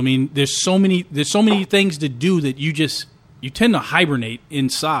do. There's so many things to do that you tend to hibernate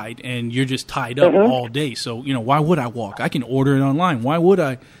inside, and you're just tied up all day. So why would I walk? I can order it online. Why would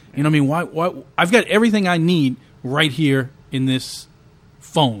I? Why? I've got everything I need right here in this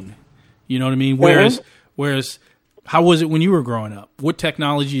phone. You know what I mean? Whereas, how was it when you were growing up? What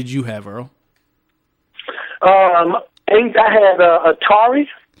technology did you have, Earl? I had Atari,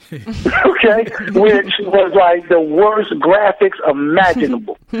 okay, which was like the worst graphics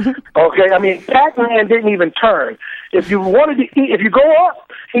imaginable. Okay, Pac-Man didn't even turn. If you wanted to eat, if you go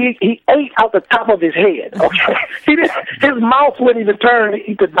up, he ate out the top of his head. Okay, his mouth wouldn't even turn to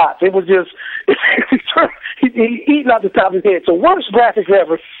eat the dots. It was just he eating out the top of his head. So worst graphics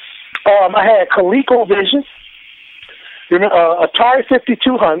ever. I had ColecoVision. Atari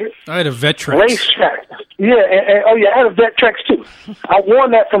 5200. I had a Vectrex. Racetrack. Yeah, I had a Vectrex too. I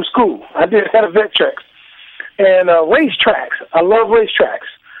won that from school. I had a Vectrex. And racetracks. I love racetracks.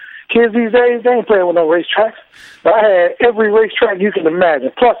 Kids these days, they ain't playing with no racetracks. But I had every racetrack you can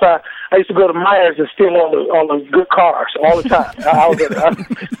imagine. Plus, I used to go to Myers and steal all the good cars all the time.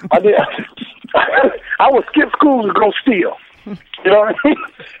 I would skip school to go steal. You know what I mean?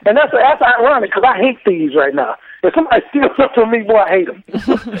 And that's ironic because I hate thieves right now. If somebody steals something from me, boy, I hate them.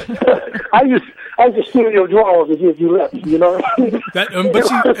 I used to steal your drawers if you left. You know what I mean?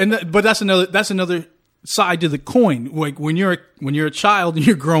 But that's another side to the coin. Like when you're a child and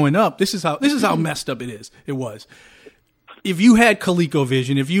you're growing up, this is how messed up it is. It was. If you had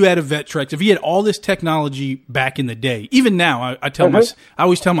ColecoVision, if you had a Vectrex, if you had all this technology back in the day, even now, I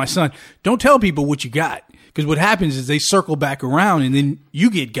always tell my son, don't tell people what you got, because what happens is they circle back around and then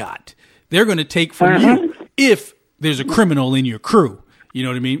you get got. They're going to take from you if there's a criminal in your crew. You know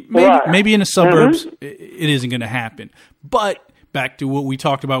what I mean? Maybe in the suburbs it isn't going to happen. But back to what we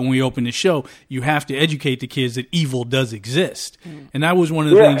talked about when we opened the show, you have to educate the kids that evil does exist. And that was one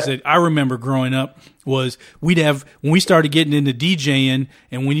of the things that I remember growing up was when we started getting into DJing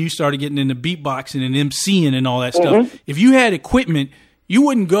and when you started getting into beatboxing and MCing and all that stuff, if you had equipment, you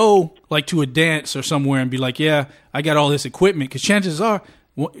wouldn't go like to a dance or somewhere and be like, yeah, I got all this equipment, because chances are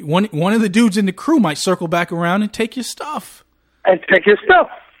one of the dudes in the crew might circle back around and take your stuff.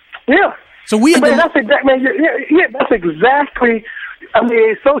 Yeah. So we had that's exactly. That's exactly.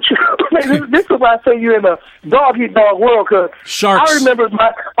 It's so true. This is why I say you're in a dog-eat-dog world. Cause Sharks. I remember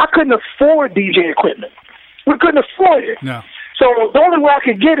I couldn't afford DJ equipment. We couldn't afford it. No. So the only way I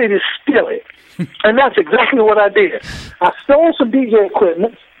could get it is steal it, and that's exactly what I did. I stole some DJ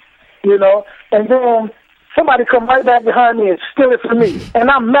equipment, and then somebody come right back behind me and steal it from me. And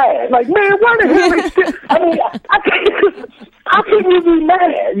I'm mad. Like, man, why the hell they steal? How can you be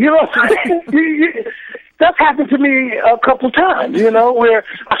mad? You know what I'm saying? That's happened to me a couple times, where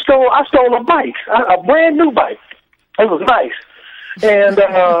I stole a bike, a brand new bike. It was nice. And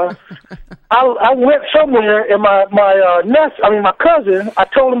I went somewhere, and my cousin, I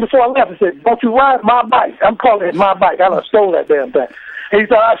told him before I left, I said, don't you ride my bike. I'm calling it my bike. I stole that damn thing. And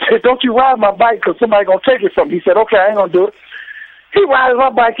I said, don't you ride my bike because somebody's going to take it from me. He said, okay, I ain't going to do it. He rides my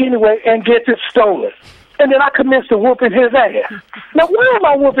bike anyway and gets it stolen. And then I commenced to whooping his ass. Now, why am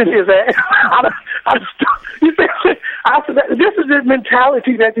I whooping his ass? This is the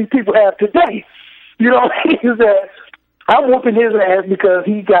mentality that these people have today. You know what I mean? Is that I'm whooping his ass because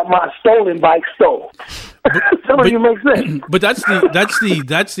he got my stolen bike stolen. Some of you make sense. But that's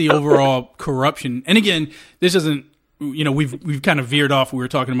the overall corruption. And again, this isn't. We've kind of veered off. We were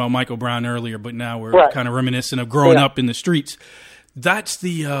talking about Michael Brown earlier, but now we're kind of reminiscent of growing up in the streets. That's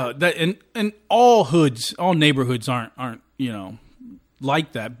the and all neighborhoods aren't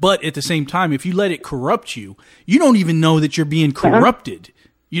like that. But at the same time, if you let it corrupt you, you don't even know that you're being corrupted.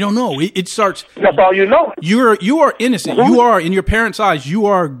 You don't know. It starts. That's all you know. You are innocent. You are, in your parents' eyes, you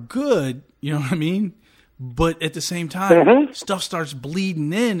are good. You know what I mean? But at the same time, stuff starts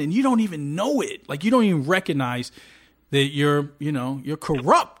bleeding in, and you don't even know it. Like, you don't even recognize that you're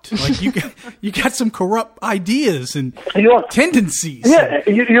corrupt. Like you got some corrupt ideas and tendencies. Yeah,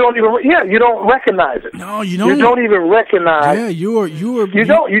 you don't even. Yeah, you don't recognize it. No, you don't. You don't even recognize. Yeah, you're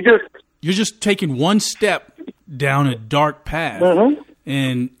just taking one step down a dark path. Mm-hmm.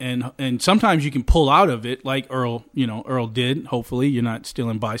 And sometimes you can pull out of it, like Earl did. Hopefully, you're not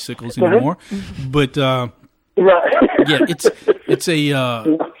stealing bicycles anymore. But right. yeah,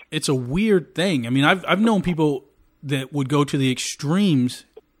 it's a weird thing. I mean, I've known people that would go to the extremes,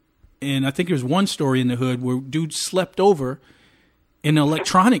 and I think there's one story in the hood where dude slept over in an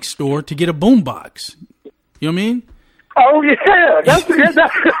electronics store to get a boombox. You know what I mean? Oh yeah, that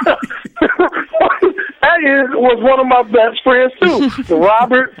was one of my best friends too,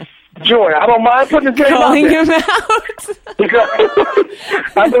 Robert Joy. I don't mind putting his name Calling out there. him out. Because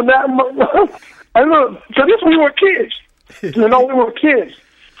I know that. I know. So we were kids. We were kids.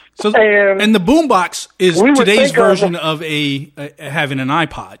 So and the boombox is today's version of having an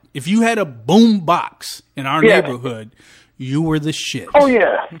iPod. If you had a boombox in our neighborhood, you were the shit. Oh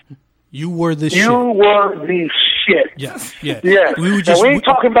yeah. You were the shit. You were the shit. Yes, yeah. Yeah. We ain't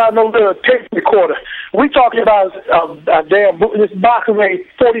talking about no little tape recorder. We talking about this box weighed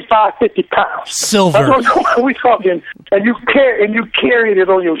 45, 50 pounds. Silver. That's what we talking. And you carried it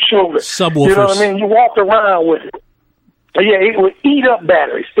on your shoulder. Subwoofers. You know what I mean? You walked around with it. Yeah, it would eat up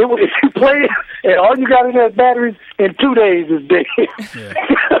batteries. If you play it and all you got in those batteries in 2 days is dead. Yeah.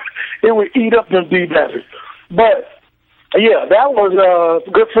 It would eat up them D batteries. But yeah, that was a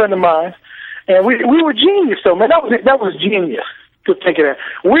good friend of mine, and we were genius. So man, that was genius to think of that.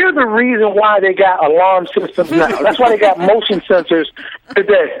 We're the reason why they got alarm systems now. That's why they got motion sensors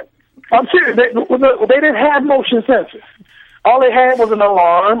today. I'm serious. They didn't have motion sensors. All they had was an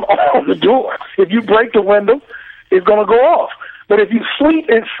alarm on the door. If you break the window, it's going to go off. But if you sleep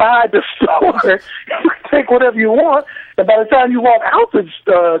inside the store, you can take whatever you want, and by the time you walk out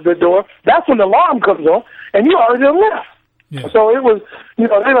the door, that's when the alarm comes on, and you already left. Yeah. So it was,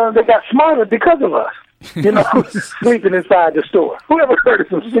 they got smarter because of us, sleeping inside the store. Whoever heard of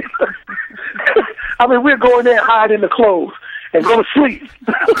some shit? I mean, we'd go in there and hide in the clothes and go to sleep.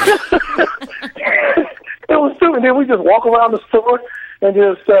 It was stupid. And then we just walk around the store and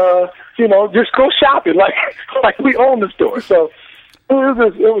just go shopping like we own the store. So it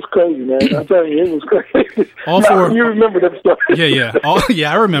was crazy, man. I tell you, it was crazy. You remember that stuff? Yeah.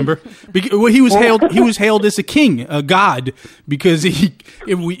 I remember. He was hailed as a king, a god, because you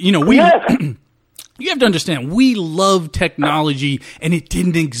have to understand, we love technology, and it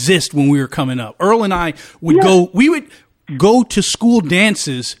didn't exist when we were coming up. Earl and I would go to school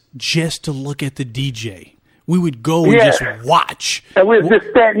dances just to look at the DJ. We would go and just watch. And we'd just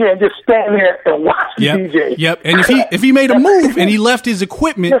stand there and watch the DJ. Yep. And if he made a move and he left his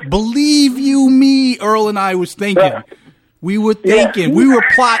equipment, believe you me, Earl and I was thinking. We were thinking. We were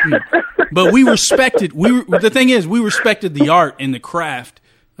plotting. But we respected. The thing is, we respected the art and the craft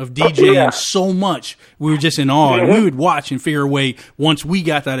of DJing so much. We were just in awe. And we would watch and figure a way, once we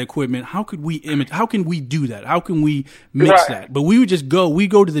got that equipment, how could we imitate? How can we do that? How can we mix that? But we would just go. We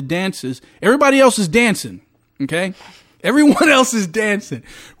go to the dances. Everybody else is dancing. Okay? Everyone else is dancing.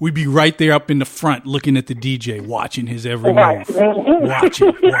 We'd be right there up in the front looking at the DJ, watching his every move.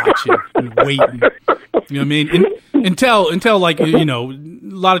 Watching, and waiting. You know what I mean? Until like, a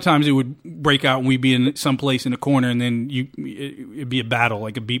lot of times it would break out and we'd be in some place in a corner, and then it'd be a battle,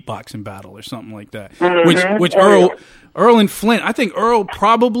 like a beatboxing battle or something like that. Which Earl and Flint, I think Earl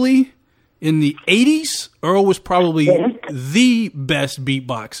probably... In the 80s, Earl was probably the best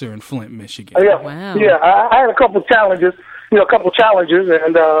beatboxer in Flint, Michigan. Wow. Yeah, I had a couple challenges,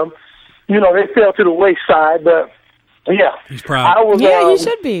 and they fell to the wayside. But yeah, he's proud. He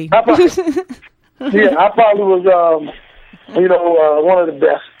should be. I probably was, one of the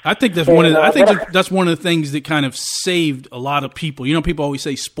best. I think that's that's one of the things that kind of saved a lot of people. People always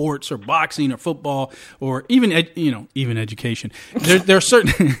say sports or boxing or football or even education. There are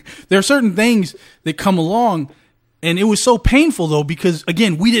certain things that come along, and it was so painful though, because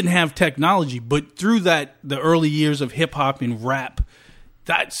again, we didn't have technology, but through the early years of hip hop and rap,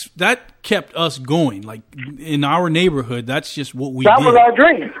 that kept us going. Like in our neighborhood, that's just what we did. That was our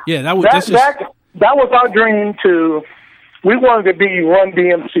dream. Yeah, that was our dream to. We wanted to be Run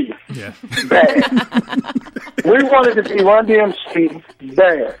DMC. Yeah. Bad. We wanted to be Run DMC.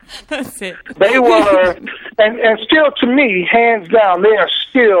 Bad. That's it. They were, and still to me, hands down, they are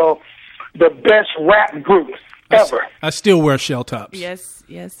still the best rap group ever. I still wear shell tops. Yes,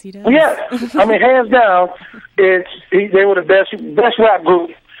 he does. Yeah. I mean, hands down, they were the best rap group,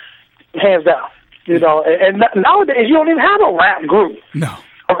 hands down. And nowadays, you don't even have a rap group. No.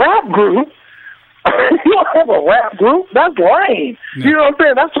 A rap group You don't have a rap group? That's lame. No. You know what I'm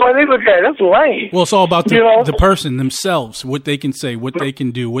saying? That's why they look at it. That's lame. Well, it's all about the person themselves, what they can say, what they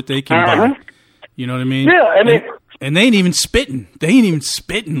can do, what they can buy. You know what I mean? Yeah, and they ain't even spitting. They ain't even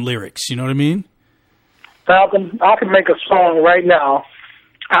spitting lyrics. You know what I mean? I can make a song right now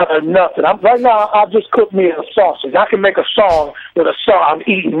out of nothing. Right now, I just cooked me a sausage. I can make a song with a song. I'm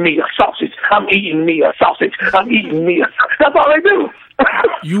eating me a sausage. I'm eating me a sausage. I'm eating me a sausage. That's all they do.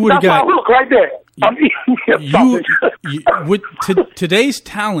 You would have got. Look right there. I'm eating me a sausage. With today's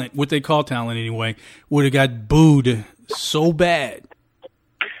talent, what they call talent anyway, would have got booed so bad.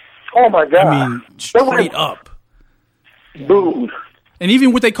 Oh my God! I mean, straight up booed. And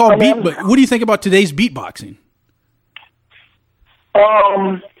even what they call beat. But what do you think about today's beatboxing?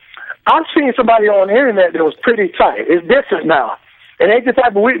 I've seen somebody on the internet that was pretty tight. It's different now. It ain't the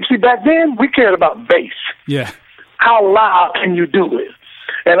type of see back then we cared about bass. Yeah. How loud can you do it?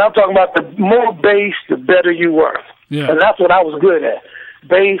 And I'm talking about the more bass, the better you were. Yeah. And that's what I was good at.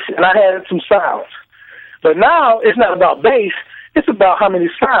 Bass, and I had some sounds. But now it's not about bass. It's about how many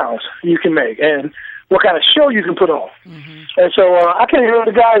sounds you can make and what kind of show you can put on. Mm-hmm. And so I can't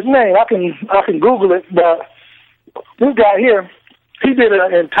remember the guy's name. I can Google it, but this guy here, he did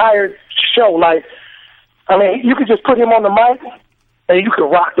an entire show. Like, I mean, you could just put him on the mic and you could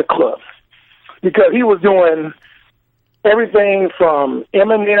rock the club because he was doing everything from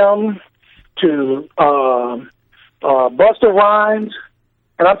Eminem to Busta Rhymes,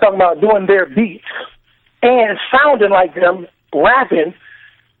 and I'm talking about doing their beats and sounding like them, rapping,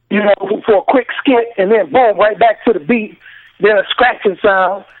 you know, for a quick skit, and then boom, right back to the beat, then a scratching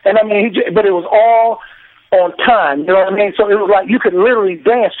sound, and I mean, but it was all on time, you know what I mean? So it was like you could literally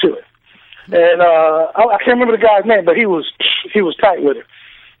dance to it. And I can't remember the guy's name, but he was tight with it.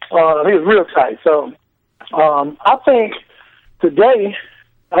 He was real tight. So I think today,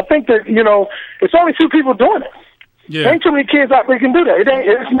 that, you know, it's only two people doing it. Yeah. There ain't too many kids out there can do that.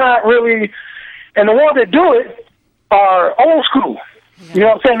 It's not really, and the ones that do it are old school. Yeah. You know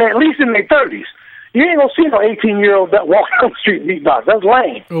what I'm saying? They're at least in their 30s. You ain't gonna see no 18-year-old that walk down the street and beatbox. That's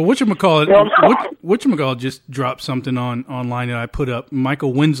lame. Well, whatchamacallit just dropped something online that I put up.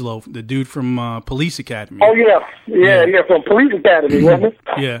 Michael Winslow, the dude from Police Academy. Oh yeah, from Police Academy, wasn't it?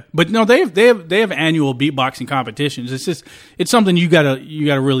 Yeah, but no, they have annual beatboxing competitions. It's something you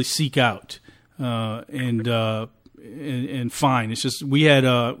gotta really seek out and find. It's just we had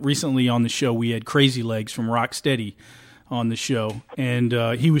recently on the show we had Crazy Legs from Rocksteady on the show, and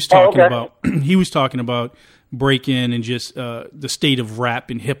he was talking about break-in and just the state of rap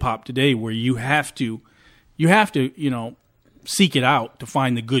and hip-hop today, where you have to you know, seek it out to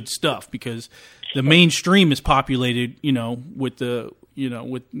find the good stuff, because the mainstream is populated, you know, with the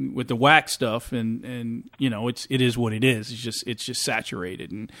with the whack stuff, and you know, it is what it is. It's just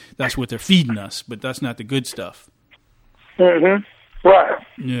saturated, and that's what they're feeding us, but that's not the good stuff. Mm-hmm. Right.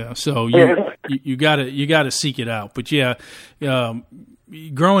 Yeah. So you gotta seek it out. But yeah,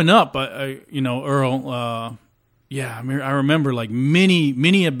 growing up, you know, Earl. I remember like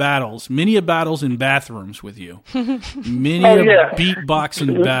many battles in bathrooms with you. Many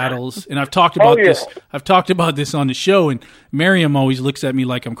beatboxing battles, and I've talked about this. I've talked about this on the show, and Miriam always looks at me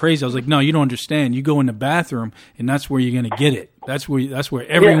like I'm crazy. I was like, no, you don't understand. You go in the bathroom, and that's where you're gonna get it. That's where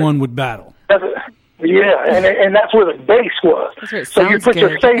everyone would battle. Yeah, and that's where the bass was. So you put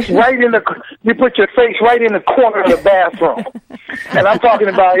your face right in the corner of the bathroom, and I'm talking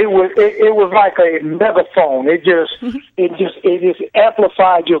about it was like a megaphone. It just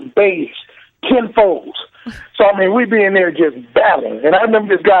amplified your bass tenfold. So I mean, we'd be in there just battling. And I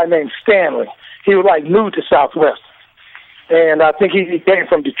remember this guy named Stanley. He was like new to Southwest, and I think he came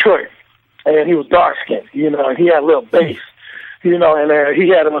from Detroit, and he was dark skinned, you know, and he had a little bass, you know, and he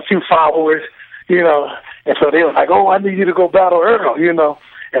had a few followers. You know, and so they were like, "Oh, I need you to go battle Earl," you know.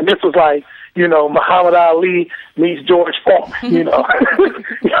 And this was like, you know, Muhammad Ali meets George Foreman, you know.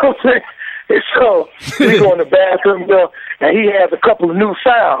 You know what I'm saying? And so we go in the bathroom, and he has a couple of new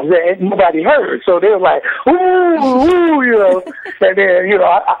sounds that nobody heard. So they were like, "Ooh, ooh," you know. And then, you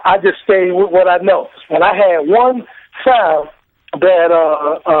know, I just stayed with what I know. And I had one sound that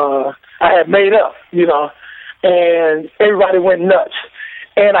I had made up, you know, and everybody went nuts.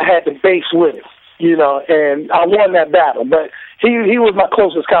 And I had the bass with it, you know, and I won that battle. But he was my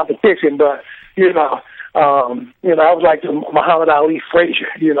closest competition. But you know, I was like the Muhammad Ali Frazier,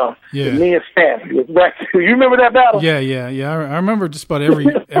 you know, me and Stanley. You remember that battle? Yeah. I remember just about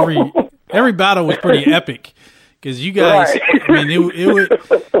every battle was pretty epic, because you guys. Right. I mean,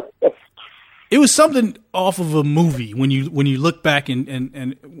 it was something off of a movie when you look back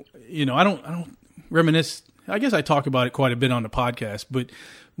and you know, I don't reminisce I guess I talk about it quite a bit on the podcast, but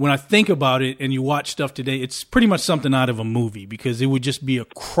when I think about it and you watch stuff today, it's pretty much something out of a movie because it would just be a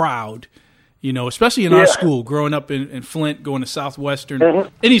crowd, especially in our school, growing up in Flint, going to Southwestern,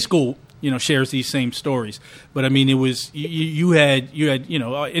 any school, shares these same stories. But I mean, it was, you had,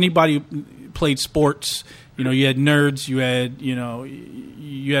 anybody who played sports, you had nerds, you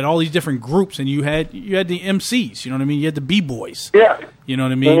had all these different groups, and you had the MCs, you know what I mean? You had the B-boys. Yeah. You know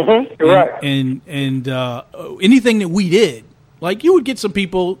what I mean? Mm-hmm. Right. And anything that we did, like you would get some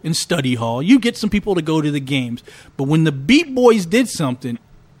people in study hall, you get some people to go to the games, but when the B-boys did something,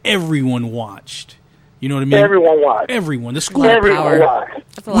 everyone watched. You know what I mean? Everyone watched. Everyone. The school. Everyone watched.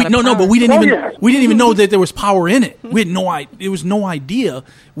 That's a lot of power. But we didn't even know that there was power in it. We had no idea. It was no idea.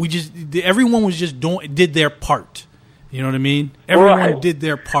 Everyone was just did their part. You know what I mean? Everyone did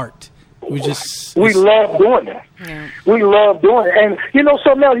their part. We love doing it. Yeah. We love doing it. And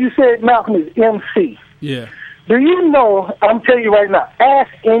something else you said, Malcolm, is MC. Yeah. Do you know? I'm telling you right now.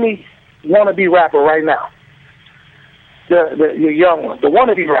 Ask any wannabe rapper right now. The young ones, the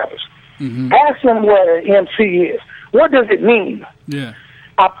wannabe rappers. Mm-hmm. Ask them what an MC is. What does it mean? Yeah.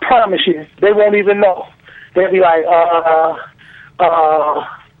 I promise you, they won't even know. They'll be like,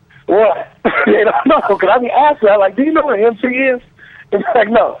 what? They don't know. Because I be asking, I'm like, do you know what an MC is? And they're like,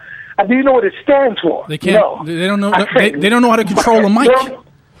 no. Do you know what it stands for? They can't. No. They don't know. They don't know how to control a mic.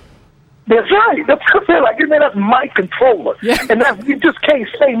 That's right. That's what I'm saying. Like, that's mic controller. Yeah. And you just can't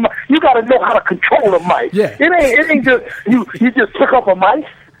say mic. You got to know how to control a mic. Yeah. It ain't just you just pick up a mic.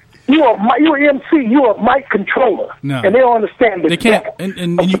 You an MC. You a mic controller. No. And they don't understand the They can't. depth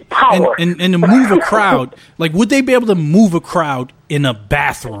And of you power. and to move a crowd, like would they be able to move a crowd in a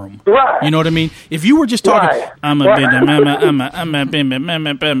bathroom? Right. You know what I mean? If you were just talking, Right.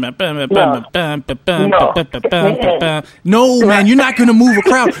 No, man, you're not going to move a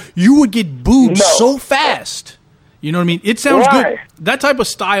crowd. You would get booed so fast. You know what I mean? It sounds Right. good. That type of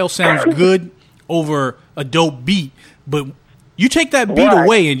style sounds good over a dope beat, but you take that beat Right.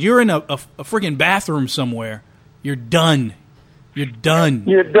 away and you're in a freaking bathroom somewhere, you're done. You're done.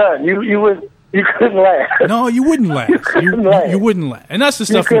 You're done. You couldn't laugh. No, you wouldn't laugh. You wouldn't laugh. And that's the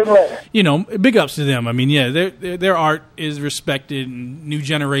stuff, couldn't laugh. Big ups to them. I mean, yeah, their art is respected, and new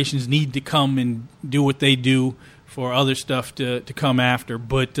generations need to come and do what they do for other stuff to come after.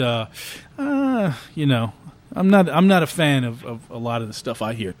 But, I'm not a fan of a lot of the stuff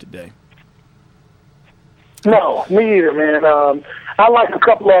I hear today. No, me either, man. I like a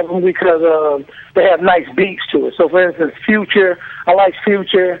couple of them because they have nice beats to it. So, for instance, Future, I like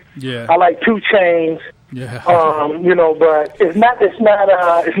Future. Yeah. I like 2 Chainz. Yeah. But it's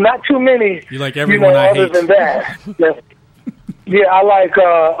not too many. You like everyone I other hate. than that. Yeah, I like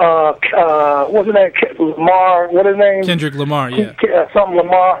what's his name? Lamar. What his name? Kendrick Lamar. Yeah. Something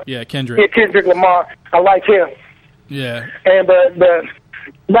Lamar. Yeah, Yeah, Kendrick. Kendrick Lamar. I like him. Yeah. And but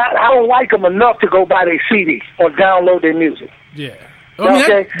I don't like them enough to go buy their CD or download their music. Yeah. I mean,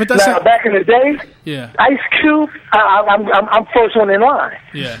 Okay. but that's now, not, back in the day, yeah. Ice Cube, I'm first one in line.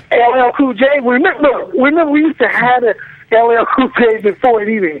 Yeah. LL Cool J. Remember we used to have it. LL Cool J before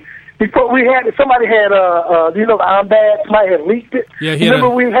we had it. Somebody had the I'm Bad. Somebody had leaked it. Yeah.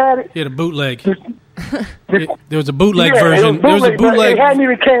 We had it. He had a bootleg. There was a bootleg version. There was a bootleg. It hadn't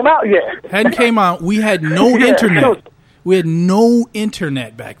even came out yet. Hadn't came out. We had no internet. We had no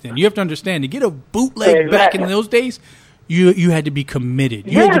internet back then. You have to understand, to get a bootleg back in those days, you had to be committed.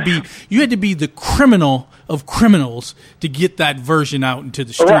 You had to be the criminal of criminals to get that version out into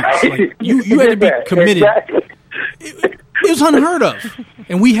the streets. Right. Like, you had to be committed. Exactly. It was unheard of.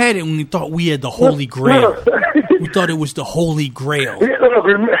 And we had it when we thought we had the Holy Grail. We thought it was the Holy Grail.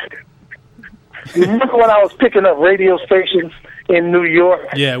 Remember when I was picking up radio stations in New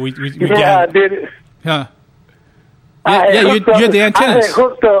York? Yeah, we how I did it? Huh. Yeah, you had the antennas. I had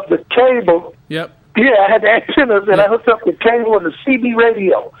hooked up the cable. Yep. Yeah, I had the antennas, and I hooked up the cable and the CB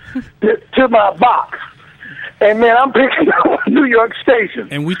radio to my box. And, man, I'm picking up a New York station.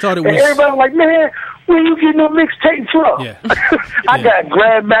 And we thought it was... And everybody was like, man, where you getting no mixtapes from? Yeah. I got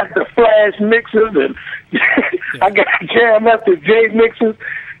Grandmaster Flash mixers, and I got Jam Master J mixers.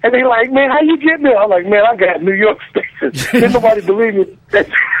 And they like, man, how you getting there? I'm like, man, I got New York stations. Didn't nobody believe me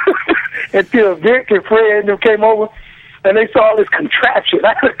until Vic and Fred and them came over, and they saw this contraption.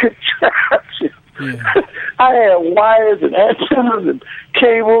 I had a contraption. Yeah. I had wires and antennas and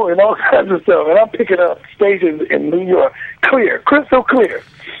cable and all kinds of stuff, and I'm picking up stations in New York, crystal clear.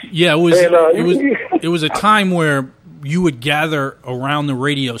 Yeah, it was. And, it was a time where you would gather around the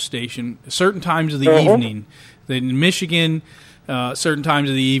radio station certain times of the evening. In Michigan, certain times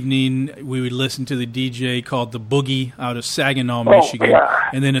of the evening, we would listen to the DJ called The Boogie out of Saginaw, Michigan.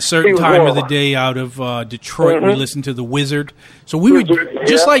 And then a certain time of the day out of Detroit, we listened to The Wizard. So we would,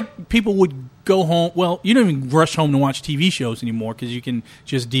 just like people would go home. Well, you don't even rush home to watch TV shows anymore because you can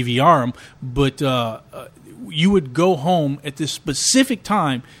just DVR them. But you would go home at this specific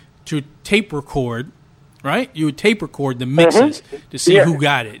time to tape record, right? You would tape record the mixes to see who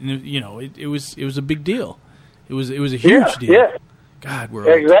got it. And, it was a big deal. It was a huge deal. Yeah. God, we're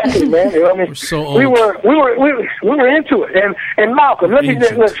exactly, man. I mean, we're so old. We were into it. And Malcolm, let's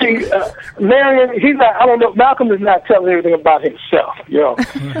see. Marion, he's not. I don't know. Malcolm is not telling everything about himself.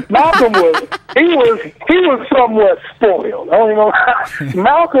 Malcolm was somewhat spoiled. I don't even know.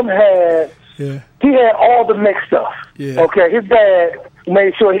 Malcolm had. Yeah. He had all the mixed stuff. Yeah. Okay, his dad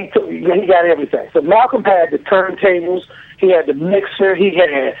made sure he got everything. So Malcolm had the turntables. He had the mixer. He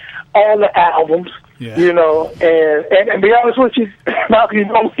had all the albums. Yeah. And be honest with you, Malcolm, you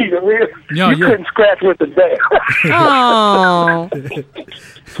don't see the real. No, you couldn't scratch with the dad. Oh.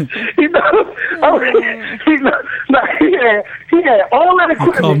 He had all that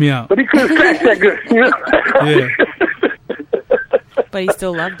equipment, but he couldn't scratch that good. Yeah. But he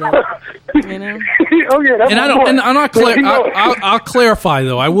still loved it. Oh yeah, that's I'll clarify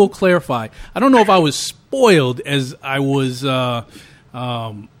though. I will clarify. I don't know if I was spoiled as I was.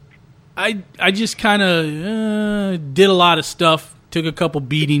 I just kind of did a lot of stuff, took a couple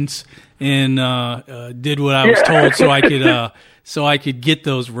beatings, and did what I was told so I could get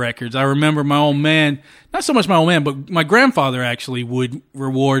those records. I remember my old man, not so much my old man, but my grandfather actually would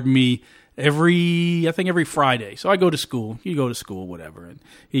reward me every Friday. So I go to school. You go to school, whatever, and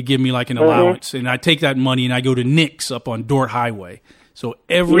he'd give me like an allowance, and I take that money and I go to Nick's up on Dort Highway. So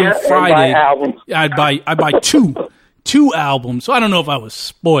every Friday, I'd buy two albums. So I don't know if I was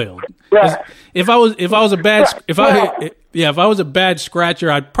spoiled. Right. If I was a bad scratcher,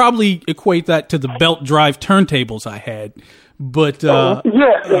 I'd probably equate that to the belt drive turntables I had. But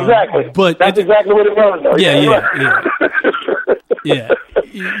exactly. But that's exactly what it was. Though. Yeah.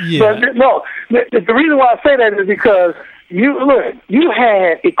 But no, the reason why I say that is because you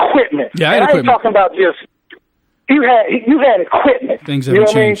had equipment. Yeah, I had equipment. I ain't talking about just you had equipment. Things haven't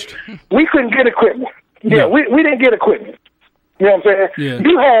changed. We couldn't get equipment. Yeah, we didn't get equipment. You know what I'm saying? Yeah.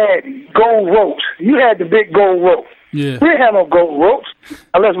 You had gold ropes. You had the big gold rope. Yeah. We didn't have no gold ropes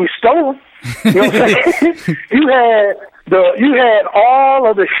unless we stole them. You know what I'm saying? You had all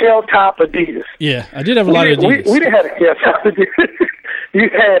of the shell top Adidas. Yeah, I did have a lot of Adidas. We didn't have the shell top Adidas. You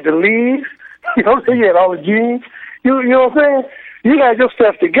had the leaves. You know what I'm saying? You had all the jeans. You know what I'm saying? You had your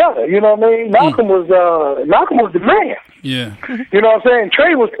stuff together. You know what I mean? Malcolm was the man. Yeah. You know what I'm saying?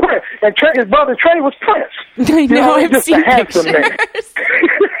 Trey was Prince, and his brother Trey was Prince. I know. I've seen pictures.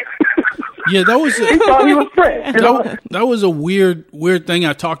 Yeah, that was. He thought he was Prince. That was a weird thing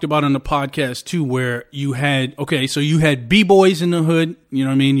I talked about on the podcast too, where you had b-boys in the hood. You know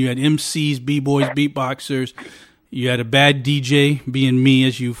what I mean? You had MCs, b-boys, beatboxers. You had a bad DJ, being me,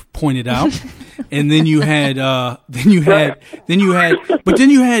 as you've pointed out, and then you had a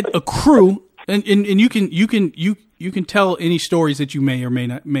crew, and you can tell any stories that you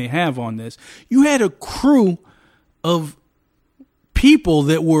may have on this. You had a crew of people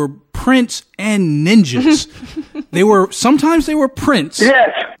that were Prince and ninjas. Sometimes they were Prince, yes,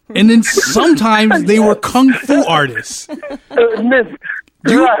 and then sometimes they were kung fu artists. That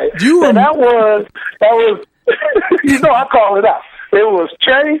was. I call it out. It was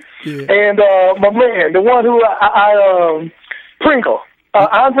Che and my man, the one who Pringle,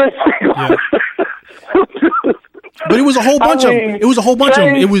 Andre Pringle. Yeah. But it was a whole bunch of them. It was a whole bunch of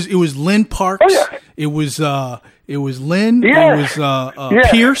them. It was Lynn Parks. Oh, yeah. It was Lynn. Yeah. It was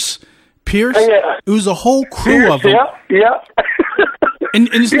Pierce. Yeah. It was a whole crew of them. Yeah. And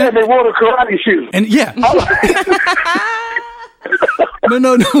they wore the karate shoes. And yeah. No,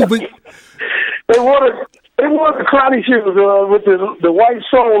 but they wore the karate shoes with the white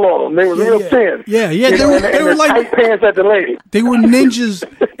sole on them. They were real thin. Yeah. They were like tight pants at the lady. They were ninjas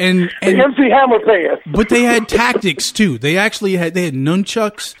and MC Hammer pants. But they had tactics too. They had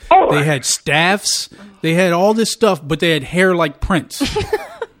nunchucks. Oh. They had staffs. They had all this stuff, but they had hair like Prince.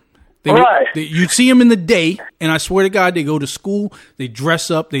 You'd see them in the day, and I swear to God, they go to school. They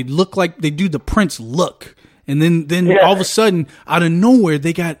dress up. They look like they do the Prince look, and then all of a sudden, out of nowhere,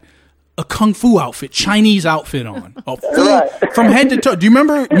 they got a kung fu outfit, Chinese outfit on, from head to toe. Do you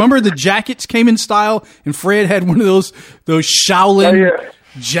remember the jackets came in style, and Fred had one of those Shaolin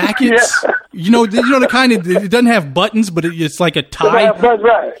jackets. Yeah. You know the kind of, it doesn't have buttons, but it's like a tie.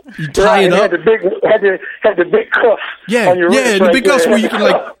 Right. You tie it up. Had the big cuff. Yeah, on your wrist the big cuff where you can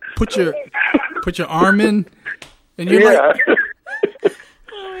like put your arm in, and you're like,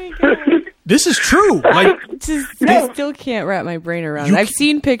 This is true. Like, I still can't wrap my brain around it. I've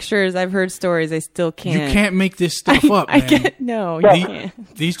seen pictures. I've heard stories. I still can't. You can't make this stuff up, man. You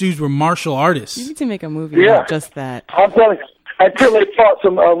can't. These dudes were martial artists. You need to make a movie about just that. I'm telling you, until they fought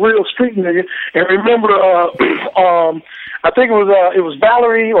some real street niggas. And remember, I think it was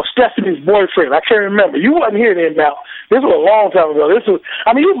Valerie or Stephanie's boyfriend. I can't remember. You wasn't here then, Val. This was a long time ago.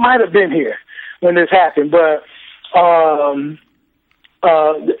 You might have been here when this happened, but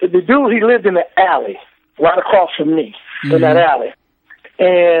the dude, he lived in the alley right across from me in that alley,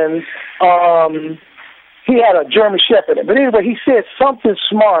 and he had a German Shepherd. But anyway, he said something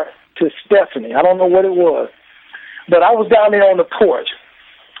smart to Stephanie. I don't know what it was, but I was down there on the porch,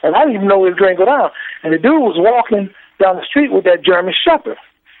 and I didn't even know it was going to go down. And the dude was walking down the street with that German Shepherd,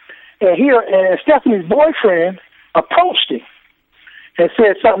 and Stephanie's boyfriend approached him and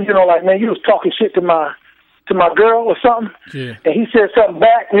said something, like, man, you was talking shit to my girl or something. Yeah. And he said something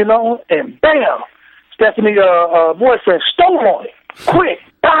back, and bam, Stephanie's boyfriend stole on him. Quick,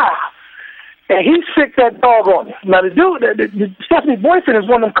 and he sicked that dog on him. Now the dude, Stephanie's boyfriend is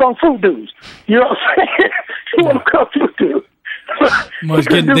one of them kung fu dudes. You know what I'm saying? He's one of them kung fu dudes.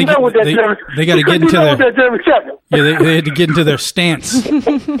 They got to get into their they had to get into their stance.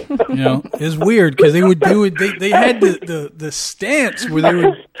 It's weird because they would do it. They had the stance where they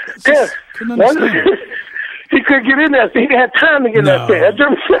would couldn't understand. He couldn't get in there. So he didn't have time to get in that thing.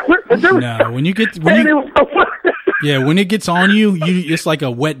 No, when it gets on you, it's like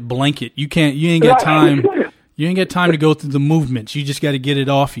a wet blanket. You ain't got time. You ain't got time to go through the movements. You just got to get it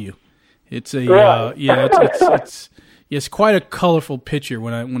off you. It's it's quite a colorful picture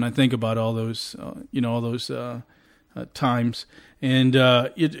when I think about all those times. And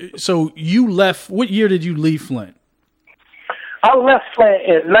so you left. What year did you leave Flint? I left Flint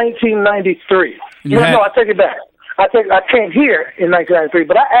in 1993. No, I take it back. I came here in 1993,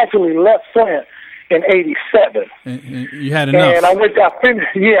 but I actually left Flint in 87. And you had enough. And I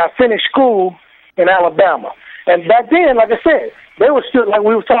finished school in Alabama. And back then, like I said, they were still, like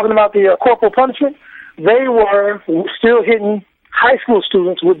we were talking about the corporal punishment, they were still hitting high school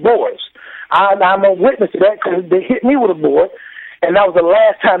students with boards. I'm a witness to that because they hit me with a board, and that was the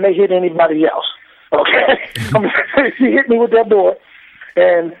last time they hit anybody else. Okay? She hit me with that board,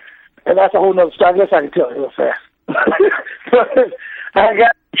 and that's a whole nother story. I guess I can tell it real fast. But I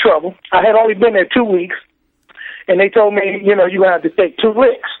got in trouble. I had only been there 2 weeks, and they told me, you're going to have to take 2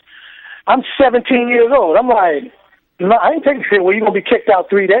 licks. I'm 17 years old. I'm like, no, I ain't taking shit. Well, you're going to be kicked out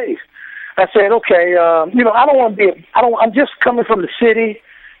 3 days. I said, okay, I don't want to I'm just coming from the city,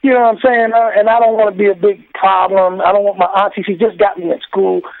 you know what I'm saying? And I don't want to be a big problem. I don't want my auntie, she just got me in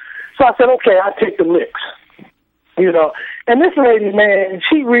school. So I said, okay, I'll take the licks, And this lady, man,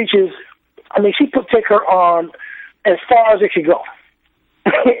 she take her arm as far as it could go.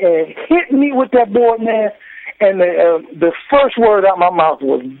 And hit me with that board, man. And the first word out my mouth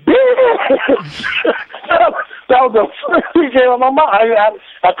was, bitch. That was the first thing that came out of my mouth.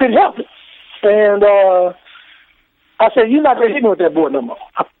 I couldn't help it. And I said, you're not going to hit me with that board no more.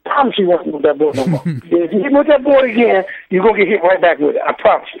 I promise you won't hit me with that board no more. If you hit me with that board again, you're going to get hit right back with it. I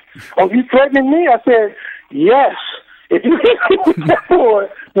promise you. Oh, you threatening me? I said, yes. If you hit me with that board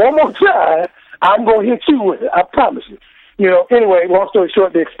one more time, I'm going to hit you with it. I promise you. Anyway, long story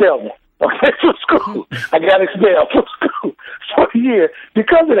short, they expelled me. Okay, from school. I got expelled from school for a year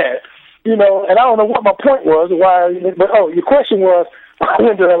because of that. And I don't know what my point was, but your question was,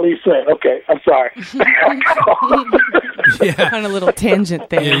 when did I leave Flint? Okay, I'm sorry. On a little tangent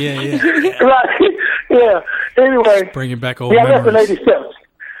there. Yeah. Right, yeah. Anyway. Bringing back old memories. I left in 87.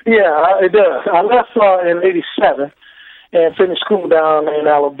 Yeah, it does. I left in 87 and finished school down in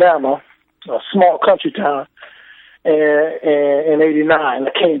Alabama, a small country town, in 89.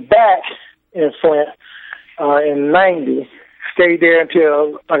 I came back in Flint in 90, stayed there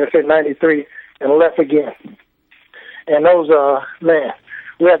until, like I said, 93, and left again. And those, man,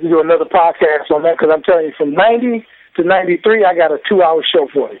 we have to do another podcast on that because I'm telling you, from 90 to 93, I got a 2-hour show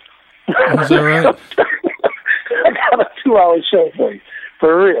for you. Is that right? I got a 2-hour show for you,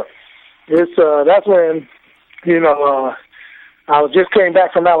 for real. It's that's when, I just came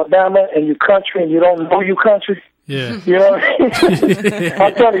back from Alabama, and you country, and you don't know you country. Yeah. You know what I mean?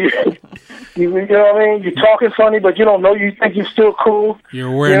 I'm telling you, you know what I mean? You're talking funny, but you don't know. You think you're still cool.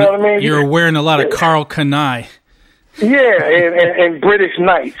 You're wearing, You're wearing a lot of Carl Kanai. Yeah, and British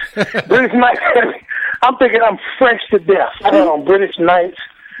Knights. British Knights, I'm thinking I'm French to death. I had on British Knights,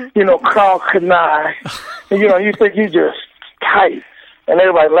 Carl Kanai. And, you think you just tight. And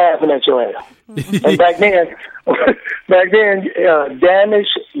everybody laughing at your ass. And back then,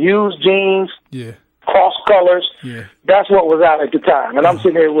 damaged, used jeans. Yeah. cross colors. Yeah. That's what was out at the time. And I'm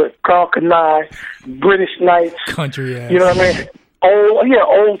sitting here with Carl Kanai, British Knights. Country ass. You know what I mean?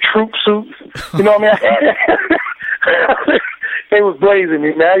 Old troop suits. You know what I mean? They was blazing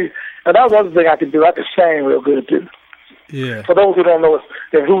me, man. And that was the other thing I could do. I could sing real good, too. Yeah. For those who don't know,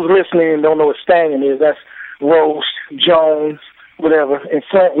 who's listening and don't know what stanging is, that's roast, Jones, whatever. In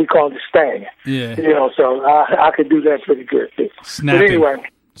Flint, we call it stanging. Yeah. You know, so I could do that pretty good, too. Snapping. But anyway.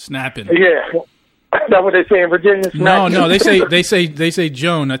 Snapping. Yeah. That's what they say in Virginia? Snapping? No, they say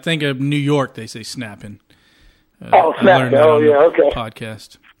Joan. I think of New York, they say snapping. Snapping. Oh, yeah, okay.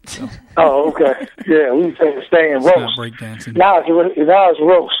 Podcast. So. Oh, okay. Yeah, we say staying roast. Not breakdancing. Now it's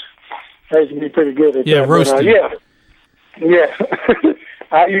roast. I used to be pretty good at that. Roasting. Yeah.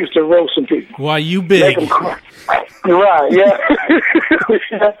 I used to roast some people. Why, you big. Right, yeah.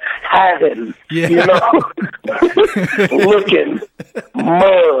 Having, yeah. You know, looking,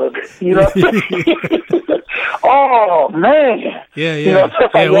 mug, you know. Oh, man. Yeah. You know,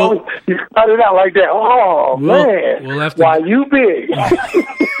 you started out like that. Oh, man. We'll have to, why, you big.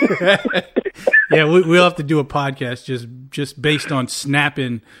 Yeah, we'll have to do a podcast just based on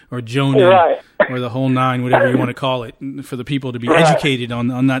snapping or joning, right, or the whole nine, whatever you want to call it, for the people to be educated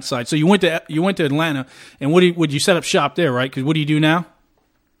on that side. So you went to Atlanta, and would you set up shop there, right? Because what do you do now?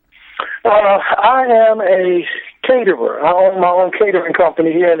 I am a caterer. I own my own catering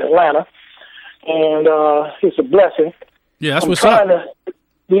company here in Atlanta, and it's a blessing. Yeah, that's what's up.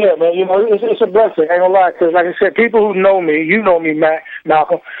 Yeah, man, you know, it's a blessing. I ain't gonna lie, because like I said, people who know me, you know me,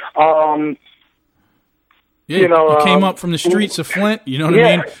 Malcolm. You came up from the streets of Flint. You know what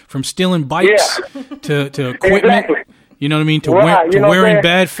I mean? From stealing bikes to equipment. Exactly. You know what I mean? To Right, wearing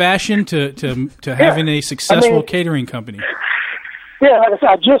bad fashion to having a successful catering company. Yeah, like I said,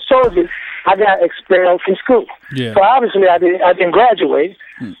 I just told you I got expelled from school. Yeah. So obviously I didn't graduate.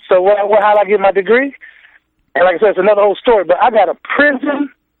 So how did I get my degree? And like I said, it's another whole story. But I got a prison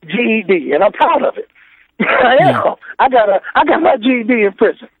GED, and I'm proud of it. I am. Yeah. I got my GED in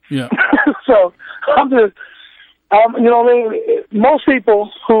prison. Yeah. So I'm just, you know what I mean? Most people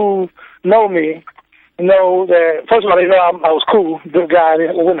who know me know that, first of all, they know I was cool, good guy,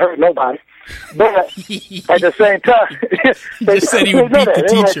 I wouldn't hurt nobody. But at the same time, they just said he would beat the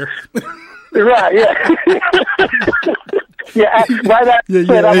teacher. Right, yeah. Yeah, right after I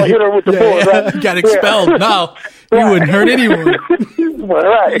said I'm going to hit her with the board. Right? Got expelled. Yeah. No, you wouldn't hurt anyone. Well,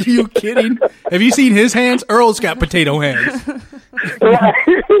 right. Are you kidding? Have you seen his hands? Earl's got potato hands. Right.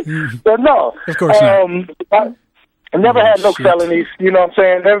 But no. Of course not. I never had no felonies, you know what I'm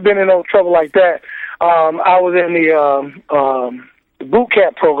saying? Never been in no trouble like that. I was in the boot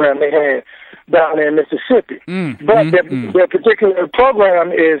camp program they had down there in Mississippi. But their particular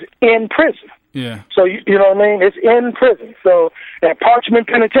program is in prison. Yeah. So, you know what I mean? It's in prison. So, at Parchment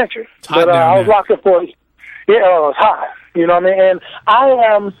Penitentiary. It's hot but I was there. locked up for, it's hot. You know what I mean? And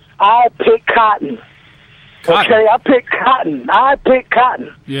I pick cotton. Okay, I pick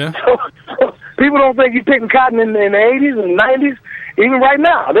cotton. Yeah. So, people don't think you're picking cotton in the 80s and 90s. Even right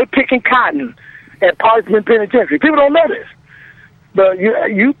now, they're picking cotton at Parchment Penitentiary. People don't know this. But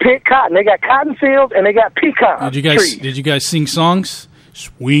you pick cotton. They got cotton fields and they got pecan trees. Did you guys sing songs?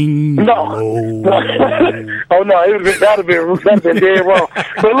 Swing no. low. Oh no, that'd have been dead wrong.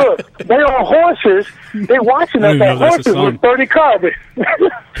 But look, they on horses. They watching us on horses with 30 carbon.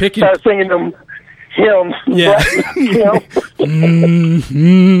 Picking. Start singing them hymns. Yeah.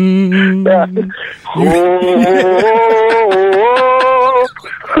 Right?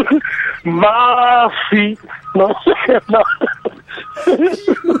 My feet. No.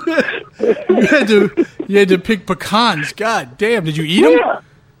 You had to pick pecans. God damn! Did you eat them? Yeah.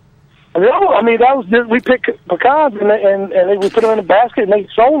 No, I mean that was just, we picked pecans and we put them in a basket and they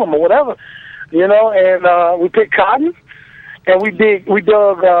sold them or whatever, you know. And we picked cotton and we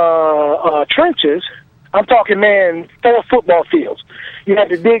dug trenches. I'm talking, man, 4 football fields. You had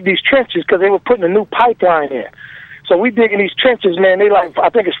to dig these trenches because they were putting a new pipeline in. So we digging these trenches, man. They I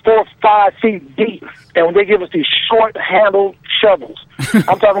think it's 4 or 5 feet deep, and they give us these short-handled shovels.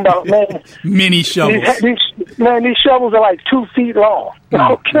 I'm talking about, man, mini shovels. These shovels are like 2 feet long.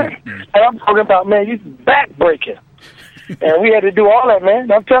 Okay, and I'm talking about, man, you back breaking, and we had to do all that,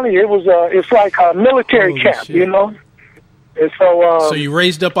 man. I'm telling you, it's like a military camp, shit. You know. And so you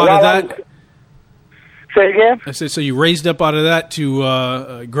raised up out of that. Say again? I said, so you raised up out of that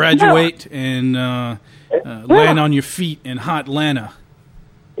to graduate and land on your feet in hot Atlanta.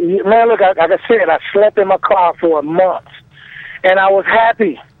 Man, look, like I said, I slept in my car for a month, and I was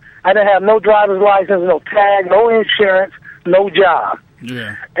happy. I didn't have no driver's license, no tag, no insurance, no job.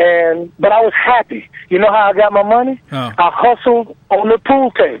 Yeah. But I was happy. You know how I got my money? Oh. I hustled on the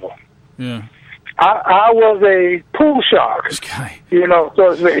pool table. Yeah. I was a pool shark. This guy.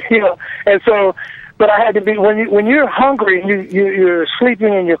 And so, but I had to be, when you're hungry and you're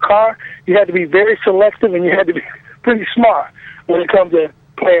sleeping in your car, you had to be very selective and you had to be pretty smart when it comes to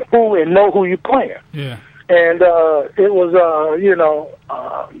playing pool and know who you're playing. Yeah. And it was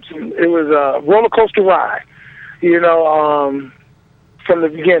it was a roller coaster ride, from the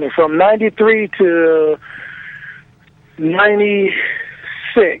beginning, from 93 to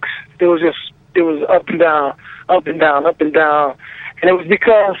 96. It was up and down, up and down, up and down, and it was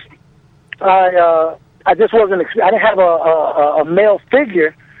because I just wasn't. I didn't have a male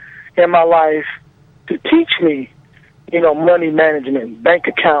figure in my life to teach me, money management, bank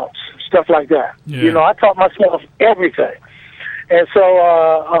accounts, stuff like that. Yeah. I taught myself everything, and so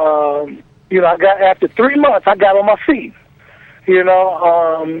I got, after 3 months, I got on my feet, and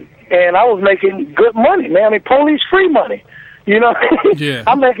I was making good money, man. I mean, police free money, Yeah.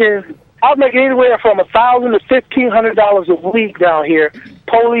 I was making anywhere from $1,000 to $1,500 a week down here,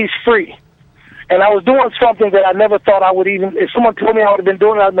 police free. And I was doing something that I never thought I would even, if someone told me I would have been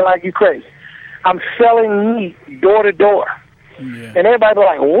doing it, I'd be like, you crazy. I'm selling meat door to door. Yeah. And everybody be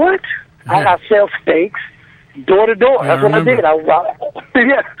like, what? Yeah. I sell steaks door to door. Yeah, That's what I did.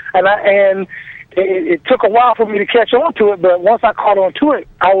 And it took a while for me to catch on to it, but once I caught on to it,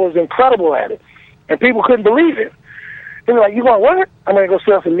 I was incredible at it. And people couldn't believe it. They were like, you want what? I'm going to go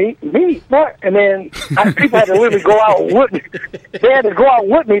sell some meat. Meat? What? And then people had to literally go out with me. They had to go out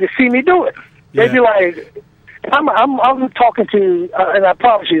with me to see me do it. They'd be like, I'm talking to, and I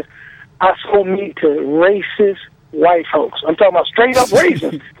promise you, I sold meat to racist white folks. I'm talking about straight up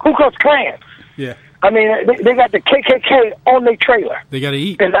racist. Ku Klux Klan. Yeah. I mean, they got the KKK on their trailer. They got to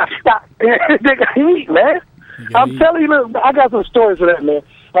eat. And I stopped. They got to eat, man. I'm telling you, look, I got some stories for that, man.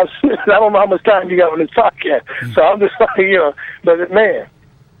 I don't know how much time you got on this podcast, so I'm just like, but man,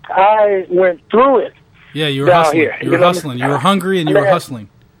 I went through it. Yeah, you were down hustling. here. You were hustling. You were hungry and you were hustling.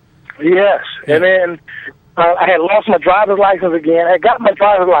 Yes, Yeah. and then I had lost my driver's license again. I got my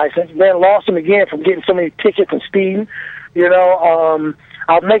driver's license, then lost them again from getting so many tickets and speeding. I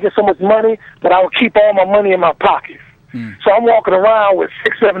was making so much money, but I would keep all my money in my pocket. So I'm walking around with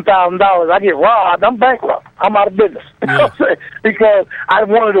 $6,000-$7,000. I get robbed. I'm bankrupt. I'm out of business. You know what I'm saying? Because I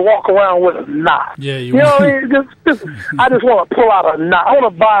wanted to walk around with a knot. Yeah, I just want to pull out a knot. I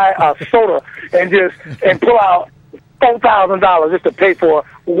want to buy a soda and pull out $4,000 just to pay for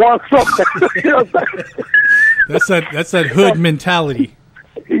one soda. You know what I'm saying? That's that hood mentality.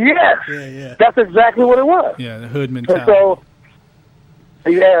 Yes. Yeah. That's exactly what it was. Yeah, the hood mentality.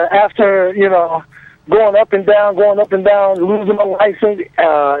 And so, after, going up and down, losing my license,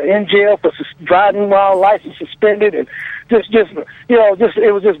 in jail for driving while license suspended, and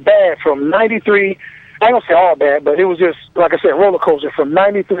it was just bad from 93. I don't say all bad, but it was just, like I said, roller coaster from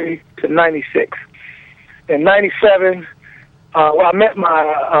 93 to 96. In 97, I met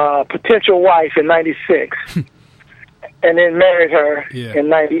my potential wife in 96, and then married her in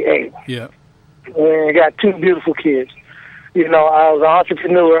 98. Yeah. And got 2 beautiful kids. I was an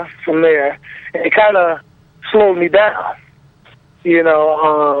entrepreneur from there, and it kind of slowed me down.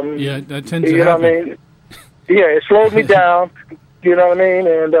 That tends to happen. What I mean? Yeah, it slowed me down. You know what I mean?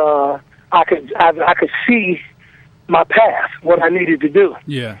 And I could see my path, what I needed to do.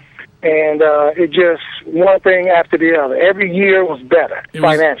 Yeah. And it just one thing after the other. Every year was better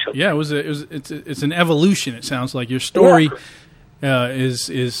financially. It's an evolution. It sounds like your story.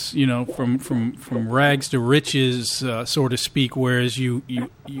 Is from rags to riches, so to speak. Whereas you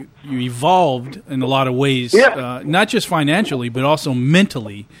evolved in a lot of ways, not just financially but also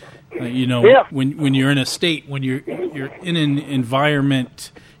mentally. When you're in a state, when you're in an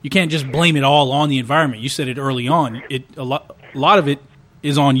environment, you can't just blame it all on the environment. You said it early on. A lot of it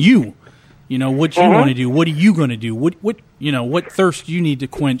is on you. What you want to do. What are you going to do? What thirst you need to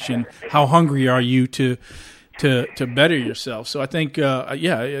quench, and how hungry are you to better yourself. So I think,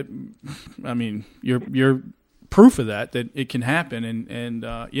 you're proof of that it can happen. And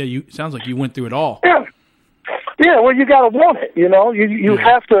it sounds like you went through it all. Yeah. Yeah. Well, you got to want it, you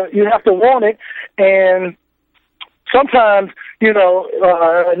have to want it. And sometimes,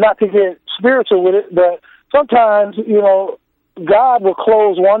 not to get spiritual with it, but sometimes, God will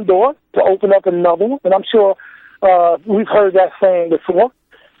close one door to open up another one. And I'm sure, we've heard that saying before,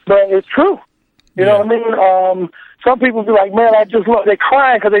 but it's true. You know what I mean? Some people be like, man, they're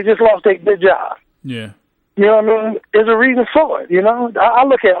crying because they just lost their good job. Yeah. You know what I mean? There's a reason for it, I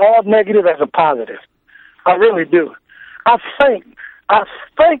look at all negative as a positive. I really do. I thank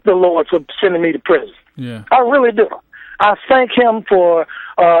the Lord for sending me to prison. Yeah. I really do. I thank him for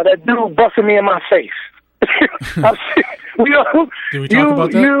that dude busting me in my face. Did we talk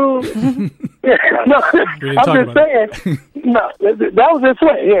about that? No, We didn't I'm talk just about saying. No, that was in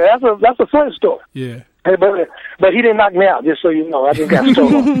Flint. Yeah, that's a Flint story. Yeah. Hey, but he didn't knock me out. Just so you know, I just got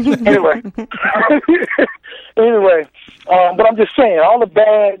stolen. Anyway, but I'm just saying, all the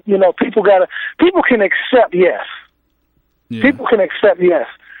bad, people can accept yes. Yeah. People can accept yes,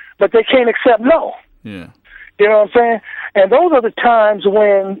 but they can't accept no. Yeah. You know what I'm saying? And those are the times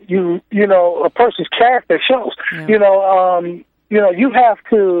when a person's character shows. Yeah. You have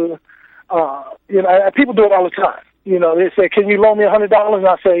to, people do it all the time. They say, "Can you loan me $100?" And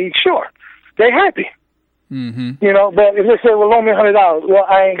I say, "Sure." They happy. Mm-hmm. But if they say, "Well, loan me $100," well,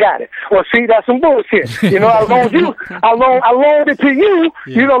 I ain't got it. Well, see, that's some bullshit. I loaned it to you,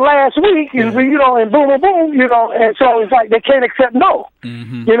 last week, and boom, boom, boom, and so it's like they can't accept no.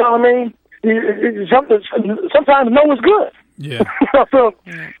 Mm-hmm. You know what I mean? Sometimes no is good. Yeah. So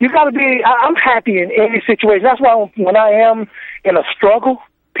you got to be. I'm happy in any situation. That's why when I am in a struggle,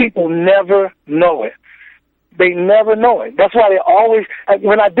 people never know it. They never know it. That's why they always.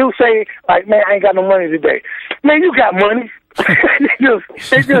 When I do say, like, "Man, I ain't got no money today," man, you got money.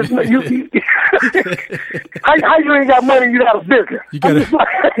 they just you how you ain't got money? You got a business. You gotta,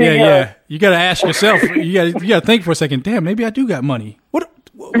 You gotta ask yourself. You gotta think for a second. Damn, maybe I do got money. What?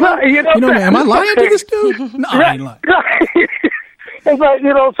 Am I lying to this dude? No, I ain't lying. It's like,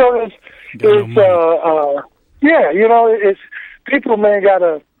 so it's people, man,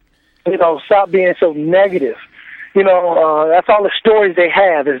 gotta, stop being so negative. That's all the stories they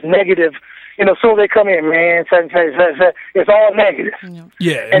have is negative. So they come in, man, it's all negative.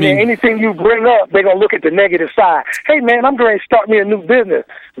 Yeah. Then anything you bring up, they're going to look at the negative side. Hey, man, I'm going to start me a new business.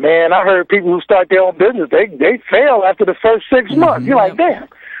 Man, I heard people who start their own business, they fail after the first 6 months. You're like, damn.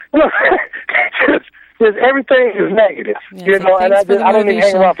 Just everything is negative. And I don't even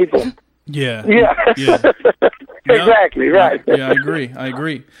hang around people. Yeah. Exactly, right. Yeah, I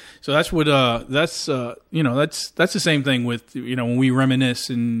agree. So that's what that's the same thing with when we reminisce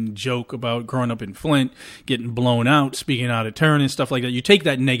and joke about growing up in Flint, getting blown out, speaking out of turn and stuff like that. You take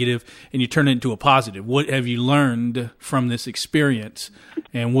that negative and you turn it into a positive. What have you learned from this experience,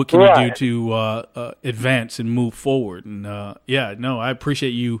 and what can you do to advance and move forward? And I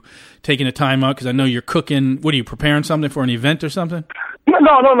appreciate you taking the time out because I know you're cooking. What are you preparing something for an event or something? No.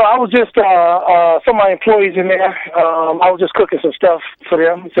 I was just some of my employees in there. I was just cooking some stuff for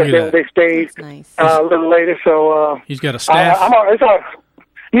them. So they stayed a little later. So he's got a staff. I got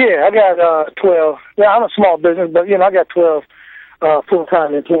 12. Yeah, I'm a small business, but I got 12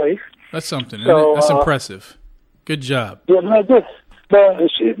 full-time employees. That's something. So, that's impressive. Good job. Yeah, man.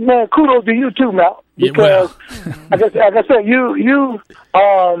 Man, kudos to you too, Mal. Because like I said, you know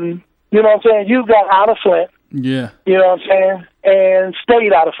what I'm saying. You got out of Flint. Yeah. You know what I'm saying? And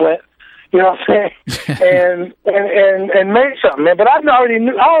stayed out of Flint. You know what I'm saying? and made something, man. But I always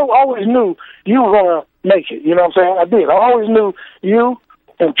knew you were gonna make it. You know what I'm saying? I did. I always knew you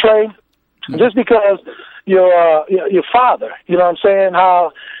and Trey, just because your father, you know what I'm saying,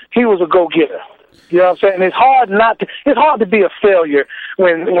 how he was a go-getter. You know what I'm saying? And it's hard to be a failure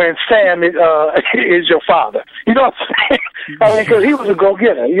when Sam is your father. You know what I'm saying? Because he was a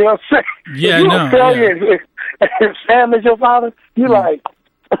go-getter. You know what I'm saying? Yeah, if you're a failure, if Sam is your father, you're like,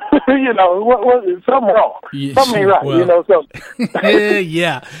 what something wrong. Yeah, something ain't right. Well, So.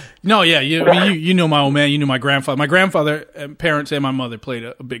 Yeah. No, yeah. You know my old man. You know my grandfather. My grandfather, parents, and my mother played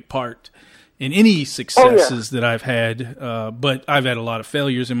a big part in any successes that I've had. But I've had a lot of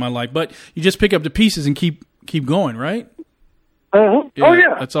failures in my life. But you just pick up the pieces and keep going, right?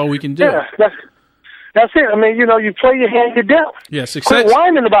 Mm-hmm. That's all we can do. Yeah, that's it. I mean, you play your hand, you're dealt. Yeah, success. Quit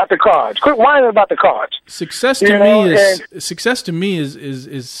whining about the cards. Success to me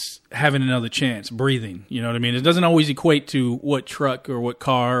is having another chance, breathing. You know what I mean? It doesn't always equate to what truck or what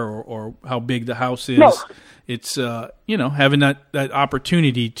car or how big the house is. No. It's having that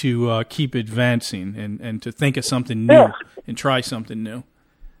opportunity to keep advancing and to think of something new and try something new.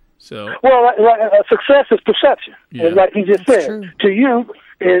 So success is perception. Yeah. It's like you just said. To you,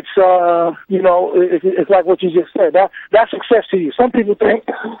 it's it's like what you just said. That's success to you. Some people think,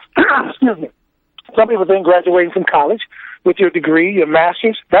 excuse me. Some people think graduating from college with your degree, your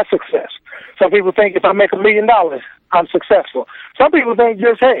master's, that's success. Some people think if I make $1 million, I'm successful. Some people think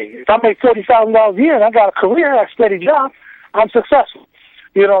just, hey, if I make $40,000 a year and I got a career, a steady job, I'm successful.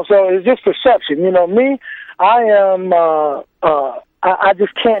 So it's just perception. Me, I am. I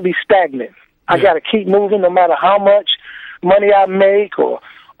just can't be stagnant. I got to keep moving, no matter how much money I make or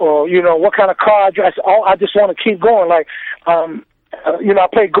what kind of car I drive. I just want to keep going. Like, I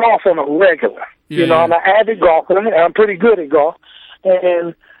play golf on a regular. I'm an avid golfer, and I'm pretty good at golf.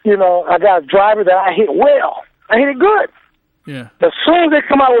 And I got a driver that I hit well. I hit it good. Yeah. As soon as they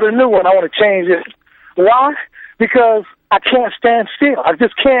come out with a new one, I want to change it. Why? Because I can't stand still. I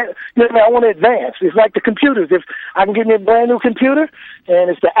just can't. You know what I mean? I want to advance. It's like the computers. If I can get me a brand new computer, and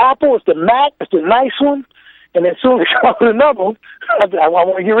it's the Apple, it's the Mac, it's the nice one, and as soon as they come out with another one, I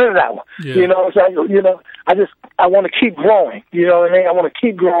want to get rid of that one. Yeah. You know, it's like, you know, I want to keep growing. You know what I mean? I want to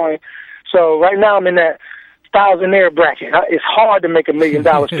keep growing. So right now I'm in that thousandaire bracket. It's hard to make $1 million,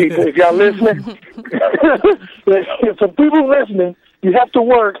 people. If y'all listening, for people listening, you have to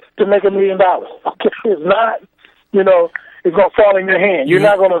work to make $1 million. Okay, it's not, you know, it's gonna fall in your hand. You're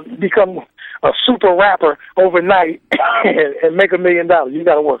not gonna become a super rapper overnight and make $1 million. You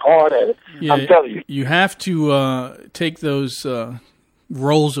got to work hard at it. Yeah, I'm telling you. You have to take those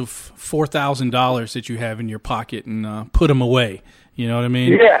rolls of $4,000 that you have in your pocket and put them away. You know what I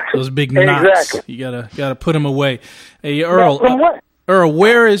mean? Yeah, those big knots. Exactly. You gotta put them away. Hey, Earl. Earl,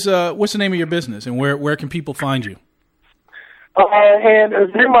 where is what's the name of your business, and where can people find you? And the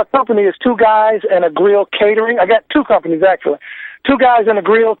name of my company is Two Guys and a Grill Catering. I got two companies actually. Two Guys and a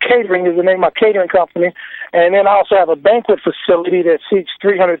Grill Catering is the name of my catering company, and then I also have a banquet facility that seats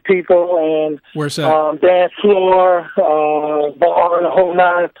 300 people and where's that? Dance floor, bar, and the whole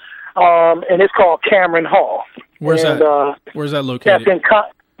nine. And it's called Cameron Hall. Where's that? Where's that located?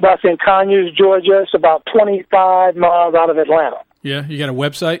 That's in Conyers, Georgia. It's about 25 miles out of Atlanta. Yeah, you got a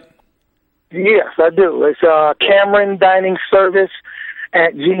website? Yes, I do. It's Cameron Dining Service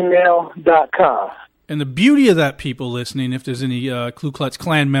at gmail.com. And the beauty of that, people listening, if there's any Ku Klux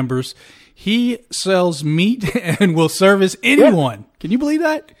Klan members, he sells meat and will service anyone. Yeah. Can you believe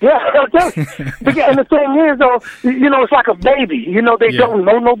that? Yeah, and the thing is, though, you know, it's like a baby. You know, they don't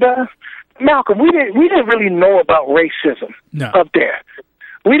know no better. Malcolm, we didn't really know about racism up there.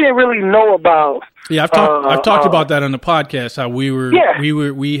 We didn't really know about. Yeah, I've talked about that on the podcast. How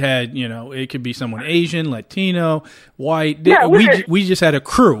we had, you know, it could be someone Asian, Latino, white. Yeah, we just had a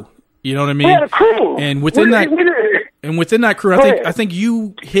crew. You know what I mean? We had a crew, and within that crew, I think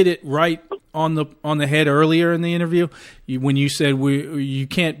you hit it right on the head earlier in the interview when you said you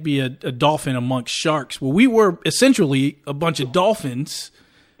can't be a dolphin amongst sharks. Well, we were essentially a bunch of dolphins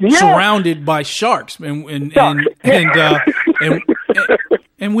surrounded by sharks, and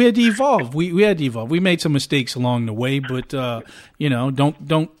we had to evolve. We had to evolve. We made some mistakes along the way, but you know,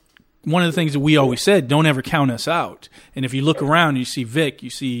 don't. One of the things that we always said, don't ever count us out. And if you look around, you see Vic,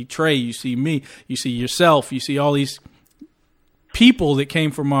 you see Trey, you see me, you see yourself, you see all these people that came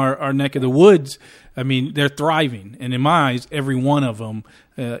from our neck of the woods. I mean, they're thriving. And in my eyes, every one of them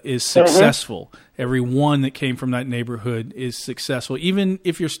is successful. Mm-hmm. Every one that came from that neighborhood is successful, even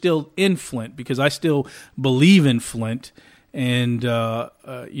if you're still in Flint, because I still believe in Flint and,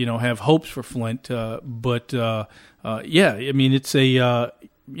 you know, have hopes for Flint. But yeah, I mean, it's a...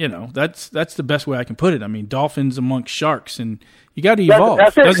 you know, that's the best way I can put it. I mean, dolphins amongst sharks, and you got to evolve.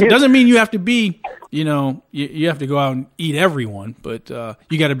 Doesn't mean you have to be, you know, you have to go out and eat everyone, but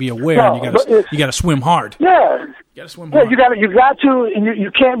you got to be aware. And you got to swim hard. Yeah, you got to swim hard. You got to.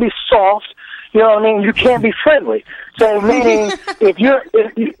 You can't be soft. You know what I mean? You can't be friendly. So meaning, if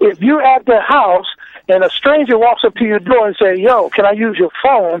you're at the house and a stranger walks up to your door and say, "Yo, can I use your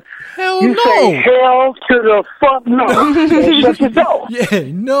phone?" Hell you no. say, "Hell to the fuck no," and shut your door.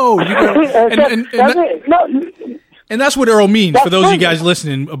 Yeah, no. And that's what Earl means for those of you guys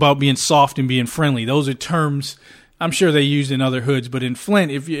listening about being soft and being friendly. Those are terms I'm sure they used in other hoods, but in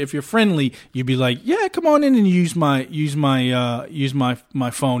Flint, if you're friendly, you'd be like, "Yeah, come on in and use my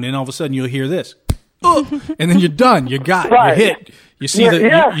phone," and all of a sudden you'll hear this, and then you're done. You're you're hit. You see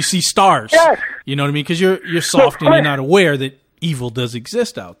you see stars. Yes. You know what I mean? Because you're soft and you're not aware that evil does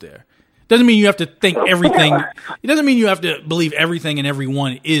exist out there. Doesn't mean you have to think everything. It doesn't mean you have to believe everything and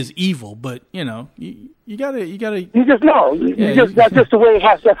everyone is evil. But you know, you gotta. You just know. That's just the way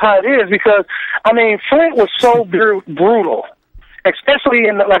that's how it is. Because I mean, Flint was so brutal, especially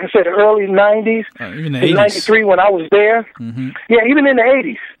in like I said, the early '90s, even the '80s. '93 when I was there. Mm-hmm. Yeah, even in the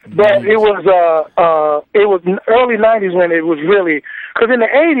 '80s. But it was early '90s when it was really, because in the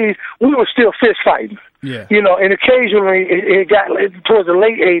 '80s we were still fist fighting. Yeah. You know, and occasionally it got towards the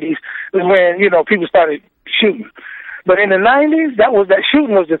late '80s when, you know, people started shooting. But in the '90s, that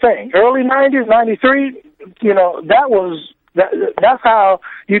shooting was the thing. Early '90s, '93, you know, that's how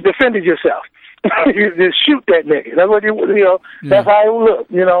you defended yourself. You just shoot that nigga. That's what that's how it would look.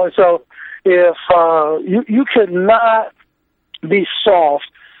 You know, and so if you could not be soft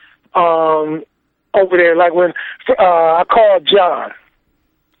over there, like when I called John.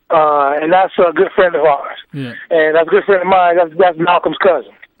 And that's a good friend of ours. Yeah. And that's a good friend of mine. That's Malcolm's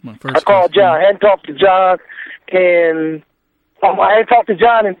cousin. I called John. I hadn't talked to John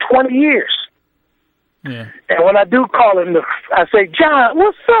in 20 years. Yeah. And when I do call him, I say, John,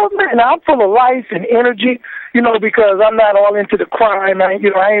 what's up, man? Now, I'm full of life and energy, because I'm not all into the crime. I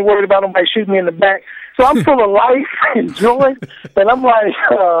ain't worried about nobody shooting me in the back. So I'm full of life and joy. And I'm like,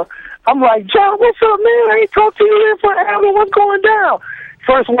 John, what's up, man? I ain't talked to you in forever. What's going down?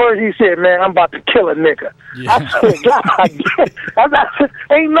 First words he said, man, I'm about to kill a nigga. Yeah. I said,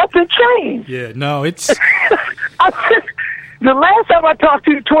 ain't nothing changed. Yeah, no, it's... I said, the last time I talked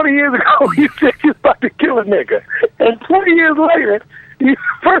to you 20 years ago, you said you was about to kill a nigga. And 20 years later, the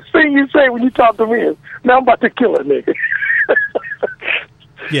first thing you say when you talk to me is, now I'm about to kill a nigga.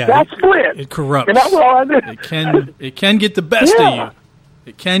 Yeah, that's Flint. It corrupts. And that's all I did. It can get the best of you.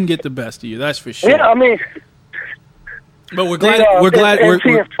 It can get the best of you. That's for sure. Yeah, I mean, but we're glad. Go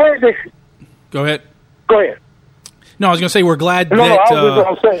ahead. Go ahead. No, I was going to say we're glad that. No, I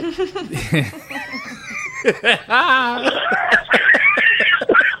was going to say.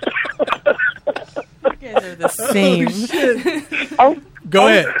 You guys are the same. Go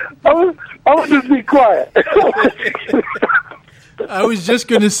ahead. I was just be quiet. I was just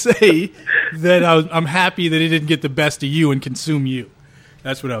going to say that I'm happy that it didn't get the best of you and consume you.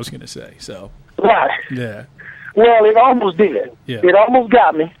 That's what I was going to say. So. Right. Yeah. Well, it almost did. Yeah. It almost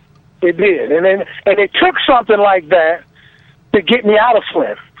got me. It did, and it took something like that to get me out of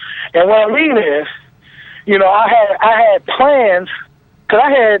Flint. And what I mean is, I had plans, because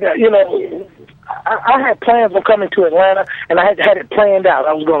I had plans on coming to Atlanta, and I had it planned out.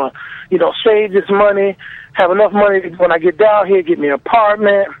 I was going to, save this money, have enough money when I get down here, get me an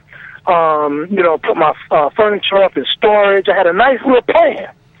apartment, put my furniture up in storage. I had a nice little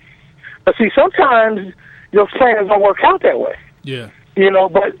plan. But see, sometimes those plans don't work out that way. Yeah.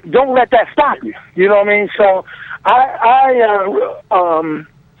 But don't let that stop you. You know what I mean? So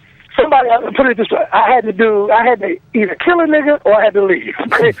somebody put it this way: I had to either kill a nigga or I had to leave.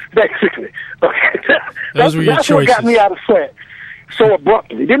 Basically, those were your that's choices. What got me out of Flint so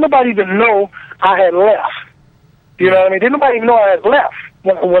abruptly. Didn't nobody even know I had left. You know what I mean? Didn't nobody know I had left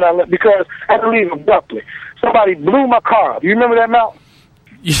when I left, because I had to leave abruptly. Somebody blew my car up. You remember that, Mal?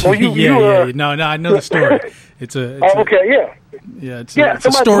 Well, yeah. No, I know the story. It's it's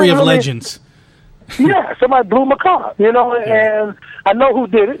a story of legends. Yeah, somebody blew my car, and I know who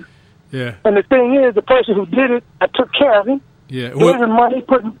did it. Yeah. And the thing is, the person who did it, I took care of him. Yeah. Gave him money,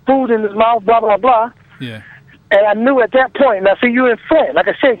 putting food in his mouth, blah, blah, blah. Yeah. And I knew at that point, now see, you're in Flint. Like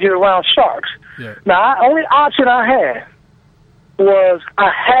I said, you're around sharks. Yeah. Now, the only option I had was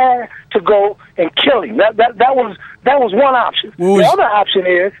I had to go and kill him. That was one option. The other option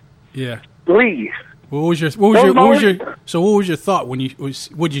is leave. What was your thought when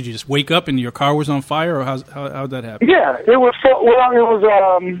would you just wake up and your car was on fire, or how'd that happen? Yeah, it was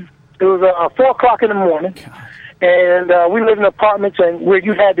 4:00 in the morning. God. And we live in apartments and where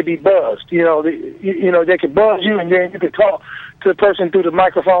you had to be buzzed. They could buzz you and then you could talk to the person through the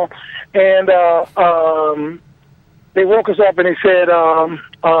microphone. And they woke us up and they said,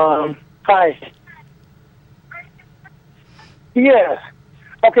 hi. Yes.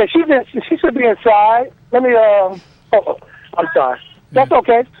 Okay, she should be inside. Let me, I'm sorry. That's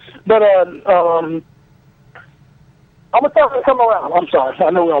okay. But, I'm going to tell her to come around. I'm sorry. I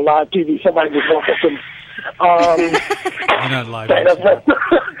know we're on live TV. Somebody just walked up to me. You're not live.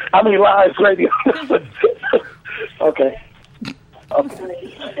 I mean, live radio. Okay.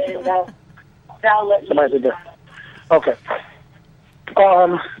 Somebody did that. Okay.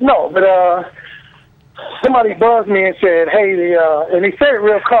 No, but somebody buzzed me and said, "Hey," and he said it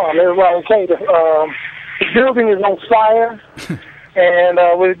real calm. They were like, "Okay, the building is on fire, and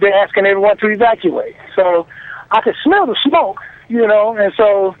they're asking everyone to evacuate." So I could smell the smoke, and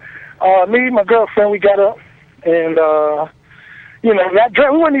so. Me and my girlfriend, we got up, and, we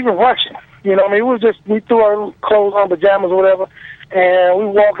weren't even rushing. It was just, we threw our clothes on, pajamas or whatever, and we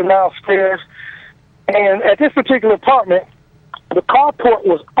walking downstairs. And at this particular apartment, the carport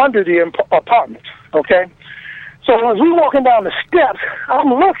was under the apartment, okay? So as we walking down the steps,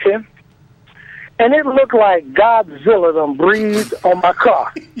 I'm looking, and it looked like Godzilla done breathed on my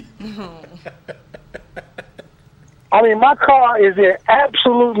car. I mean, my car is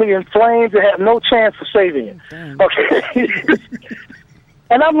absolutely in flames. They have no chance of saving it. Okay.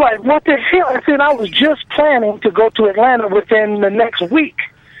 And I'm like, what the hell? I said, I was just planning to go to Atlanta within the next week.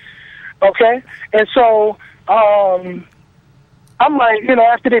 Okay. And so, I'm like,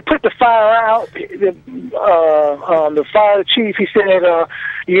 after they put the fire out, the fire chief, he said,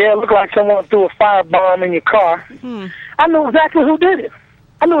 it looked like someone threw a firebomb in your car. I know exactly who did it.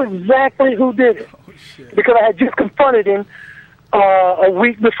 Because I had just confronted him a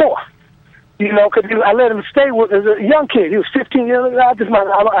week before. Because I let him stay with as a young kid. He was 15 years old. I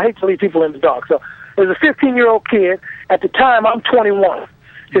hate to leave people in the dark. So There's a 15-year-old kid. At the time, I'm 21.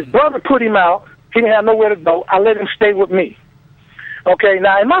 His brother put him out. He didn't have nowhere to go. I let him stay with me. Okay,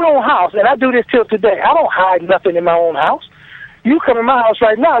 now in my own house, and I do this till today, I don't hide nothing in my own house. You come in my house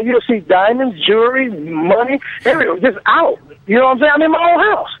right now, you'll see diamonds, jewelry, money, everything, just out. You know what I'm saying? I'm in my own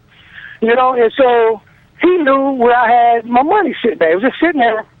house. You know, and so he knew where I had my money sitting there. It was just sitting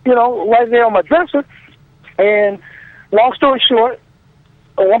there, you know, right there on my dresser. And long story short,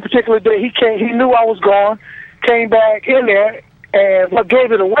 one particular day he knew I was gone, came back in there, and what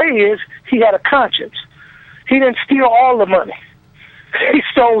gave it away is he had a conscience. He didn't steal all the money. He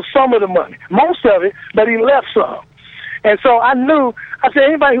stole some of the money, most of it, but he left some. And so I knew, I said,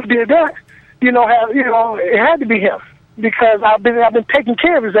 anybody who did that, it had to be him, because I've been taking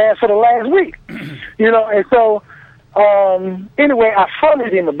care of his ass for the last week, And so anyway, I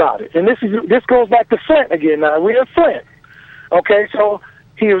fronted him about it, and this goes back to Flint again. Now we're in Flint, okay? So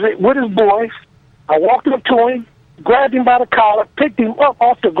he was with his boys. I walked up to him, grabbed him by the collar, picked him up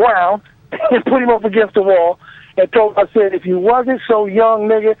off the ground, and put him up against the wall. And I said, if you wasn't so young,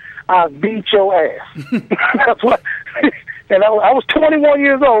 nigga, I'd beat your ass. That's what. And I was 21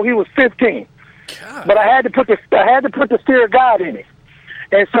 years old. He was 15. God. But I had to put the fear of God in it.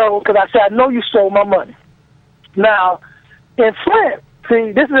 And so, because I said, I know you stole my money. Now, in Flint,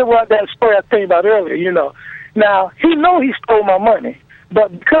 see, this is what that story I was telling you about earlier. Now he know he stole my money,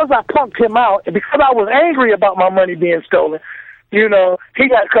 but because I punked him out, and because I was angry about my money being stolen, he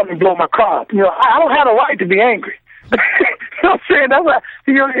got to come and blow my car up. I don't have a right to be angry. You know what I'm saying? That's why,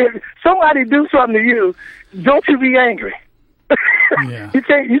 if somebody do something to you, don't you be angry. Yeah.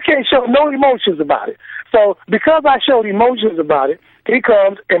 You can't show no emotions about it. So because I showed emotions about it, he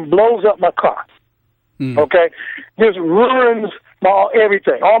comes and blows up my car. Okay? Just ruins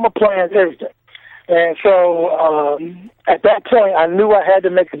everything, all my plans, everything. And so at that point, I knew I had to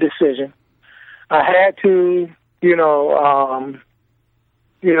make a decision. I had to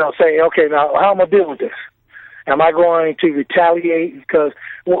say, okay, now how am I deal with this? Am I going to retaliate? Because,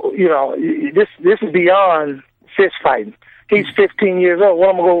 this is beyond fist fighting. He's 15 years old. What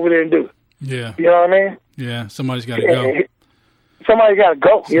am I going to go over there and do? Yeah. You know what I mean? Yeah, somebody's got to go. Somebody's got to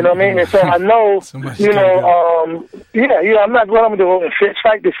go, you know what I mean? And so I know, I'm not going to do a fist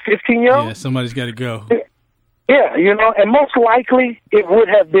fight this 15-year-old. Yeah, somebody's got to go. Yeah, and most likely it would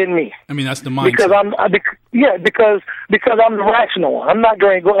have been me. I mean, that's the mindset. Because I'm the rational one. I'm not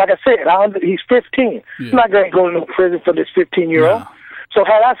going to go, like I said, he's 15. Yeah. I'm not going to go to no prison for this 15-year-old. No. So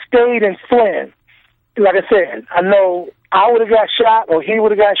had I stayed in Flint, like I said, I know I would have got shot or he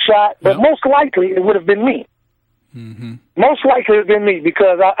would have got shot, but most likely it would have been me. Mm-hmm. Most likely it would have been me,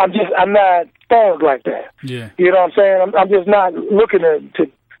 because I'm not thug like that. Yeah. You know what I'm saying? I'm just not looking to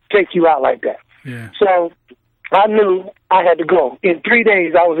take you out like that. Yeah. So I knew I had to go. In 3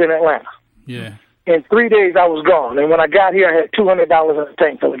 days, I was in Atlanta. Yeah. In 3 days, I was gone. And when I got here, I had $200 in a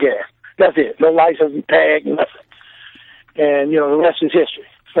tank full of gas. That's it. No license, tag, nothing. And, the rest is history.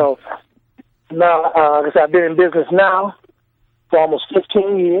 So now, like I said, I've been in business now for almost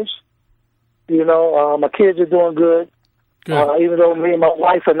 15 years. My kids are doing good. Even though me and my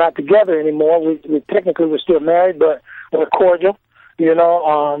wife are not together anymore, we technically we're still married, but we're cordial.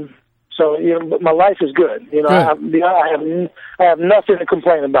 So my life is good. I have nothing to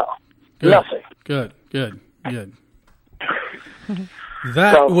complain about. Good. Nothing. Good.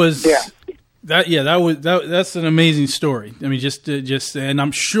 That's an amazing story. I mean, just, and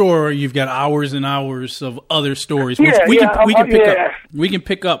I'm sure you've got hours and hours of other stories. Which we can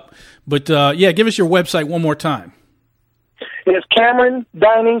pick up. But give us your website one more time. It's Cameron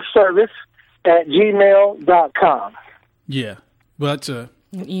Dining Service at gmail.com. Yeah, well, that's an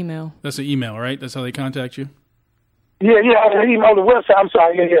email. That's an email, right? That's how they contact you. Yeah, email the website. I'm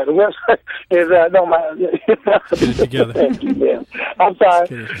sorry. Yeah, the website is Get it together. Yeah. I'm sorry.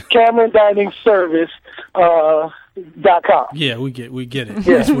 Cameron Dining Service .com. Yeah, we get it.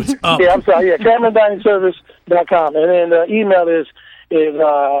 Yeah. That's what's up. Yeah, I'm sorry. Yeah, Cameron Dining Service.com, and then the email is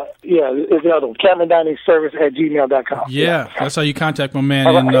the other one, Cameron Dining Service at gmail.com. Yeah, that's how you contact my man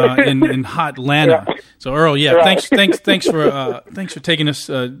in hot Atlanta. Yeah. So Earl, thanks for taking us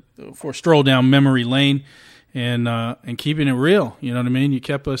for a stroll down memory lane. And keeping it real, you know what I mean? You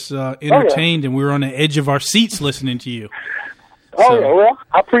kept us entertained, and we were on the edge of our seats listening to you. Well,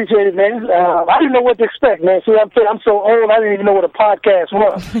 I appreciate it, man. I didn't know what to expect, man. See, I'm so old, I didn't even know what a podcast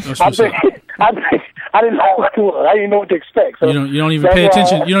was. I didn't know what it was. I didn't know what to expect. So you don't even pay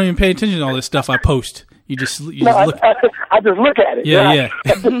attention. You don't even pay attention to all this stuff I post. You just No, look. I just look at it. Yeah.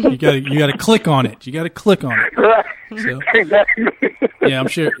 you gotta click on it. You gotta click on it. Right. So, Exactly. yeah, I'm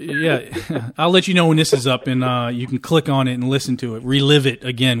sure. Yeah, I'll let you know when this is up, and you can click on it and listen to it, relive it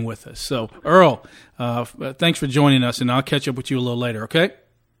again with us. So, Earl, thanks for joining us, and I'll catch up with you a little later. Okay.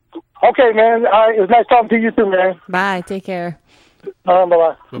 Okay, man. All right. It was nice talking to you too, man. Bye. Take care.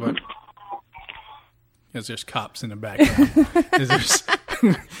 Bye-bye. Bye-bye. As there's cops in the background.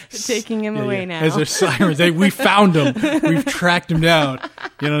 They're taking him away now. As there's sirens. We found him. We've tracked him down.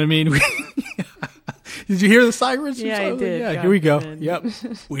 You know what I mean? Did you hear the sirens? Yeah, I did. Yeah, God here we go. forbid. Yep.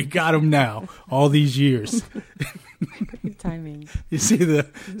 We got him now. All these years. Good timing. You see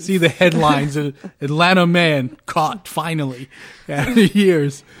the headlines. Atlanta man caught finally after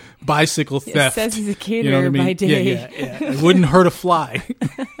years. Bicycle theft. It says he's a caterer, you know what I mean? by day. Yeah. It wouldn't hurt a fly.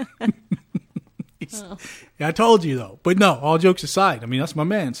 Yeah, I told you though. But no, all jokes aside, I mean that's my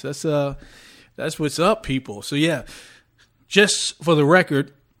man. So that's what's up, people. So yeah, just for the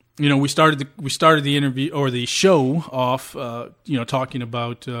record, you know, we started the interview or the show off, talking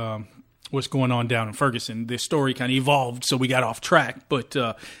about what's going on down in Ferguson. The story kind of evolved, so we got off track. But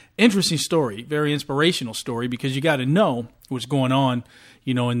interesting story, very inspirational story, because you got to know what's going on,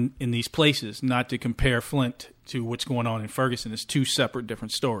 you know, in these places. Not to compare Flint to what's going on in Ferguson. It's two separate,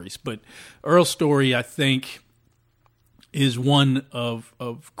 different stories. But Earl's story, I think, is one of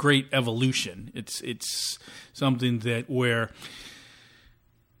great evolution. It's something that where.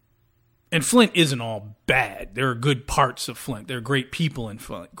 And Flint isn't all bad. There are good parts of Flint. There are great people in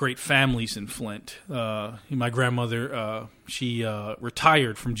Flint, great families in Flint. My grandmother, she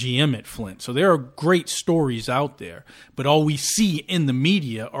retired from GM at Flint. So there are great stories out there. But all we see in the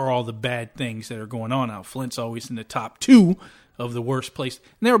media are all the bad things that are going on out. Flint's always in the top 2 of the worst place.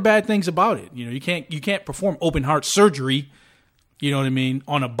 And there are bad things about it. You know, you can't perform open heart surgery, you know what I mean,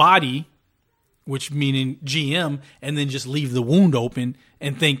 on a body, which meaning GM, and then just leave the wound open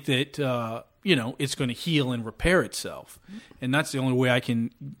and think that, it's going to heal and repair itself. And that's the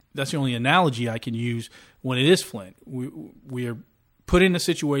only analogy I can use when it is Flint. We are put in a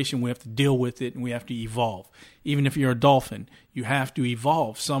situation, we have to deal with it, and we have to evolve. Even if you're a Dolphin, you have to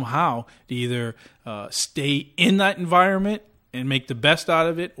evolve somehow to either stay in that environment and make the best out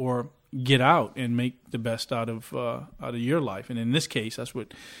of it, or get out and make the best out of your life. And in this case, that's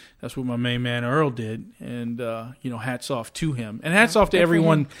what my main man Earl did. And hats off to him, and hats off to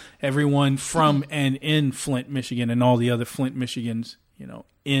everyone from and in Flint, Michigan, and all the other Flint, Michigans, you know,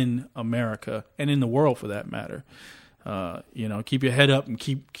 in America and in the world for that matter. Keep your head up and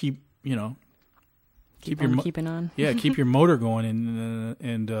keep keeping on. Yeah, keep your motor going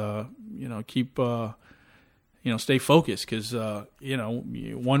and keep. Stay focused, because,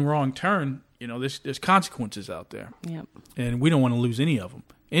 one wrong turn, there's consequences out there. Yep. And we don't want to lose any of them,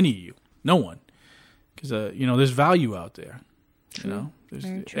 any of you, no one. Because, there's value out there. True.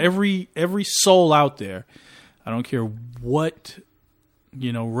 There's every soul out there, I don't care what,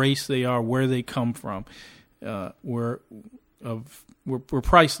 race they are, where they come from, we're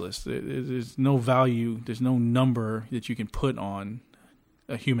priceless. There's no value, there's no number that you can put on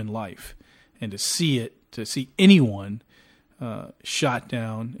a human life. And to see anyone shot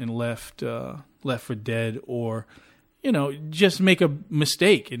down and left for dead, or just make a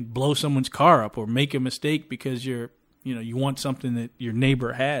mistake and blow someone's car up, or make a mistake because you want something that your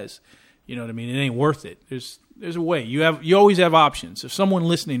neighbor has, you know what I mean? It ain't worth it. There's a way. You always have options. If someone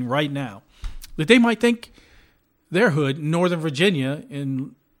listening right now, that they might think their hood, Northern Virginia,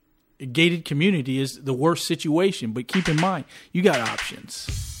 in a gated community is the worst situation, but keep in mind you got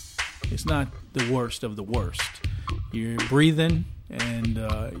options. It's not the worst of the worst. You're breathing, and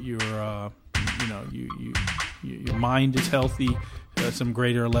your mind is healthy to some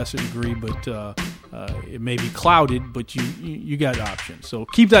greater or lesser degree, but it may be clouded. But you got options. So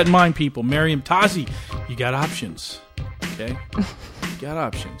keep that in mind, people. Miriam Tazi, you got options. Okay, you got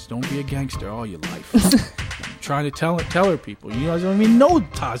options. Don't be a gangster all your life. I'm trying to tell her, people. You guys don't even know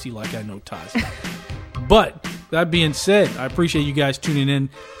Tazi like I know Tazi. But that being said, I appreciate you guys tuning in.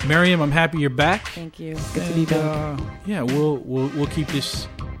 Miriam, I'm happy you're back. Thank you. Good to be back. We'll keep this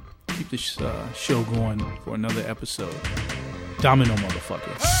show going for another episode. Domino, motherfucker.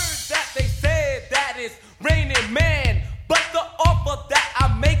 Heard that they said that it's raining man, but the offer that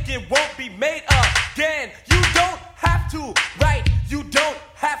I'm making won't be made again. You don't have to write, you don't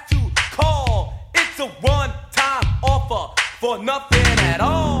have to call. It's a one-time offer for nothing at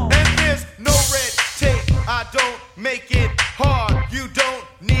all. And there's no red tape. I don't make it hard. You don't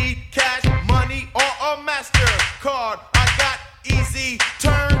need cash, money, or a MasterCard. I got easy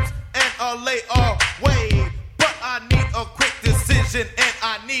terms and a layaway, but I need a quick decision. vision and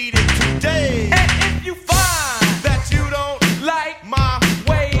I need it today. And if you find That you don't like my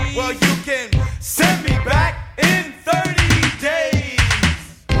way, well, you can send me back in 30 days.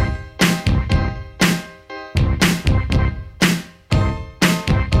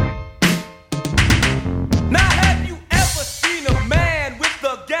 Now, have you ever seen a man with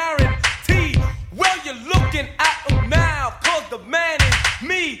a guarantee? Well, you're looking at him now, 'cause the man is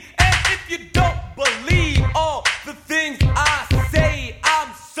me. And if you don't believe all the things I say, I'm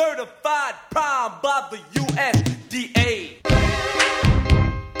certified prime by the USDA.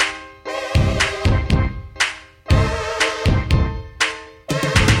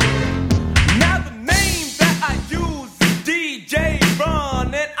 Now the name that I use is DJ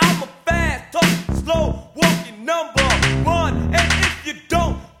Run, and I'm a fast talking, slow walking number one. And if you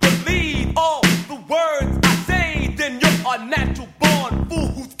don't believe all the words I say, then you're a natural born fool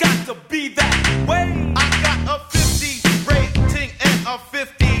who's got to be that way. I got a 50 rating and a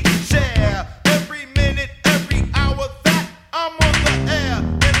 50 share. Every minute, every hour that I'm on the air.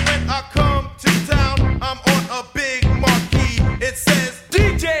 And when I come to town, I'm on a big marquee. It says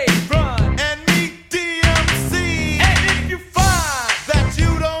DJ Run, and me DMC. and if you find That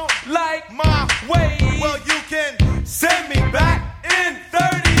you don't like my way, well, you can send me back in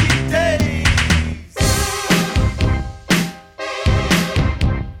 30 days.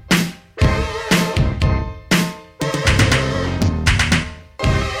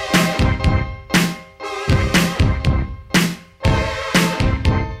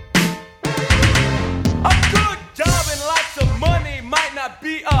 A good job and lots of money might not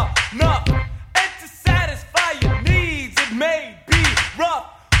be enough. And to satisfy your needs, it may be rough.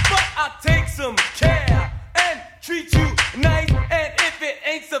 But I'll take some care and treat you nice. And if it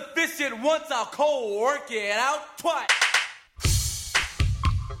ain't sufficient once, I'll co-work it out twice.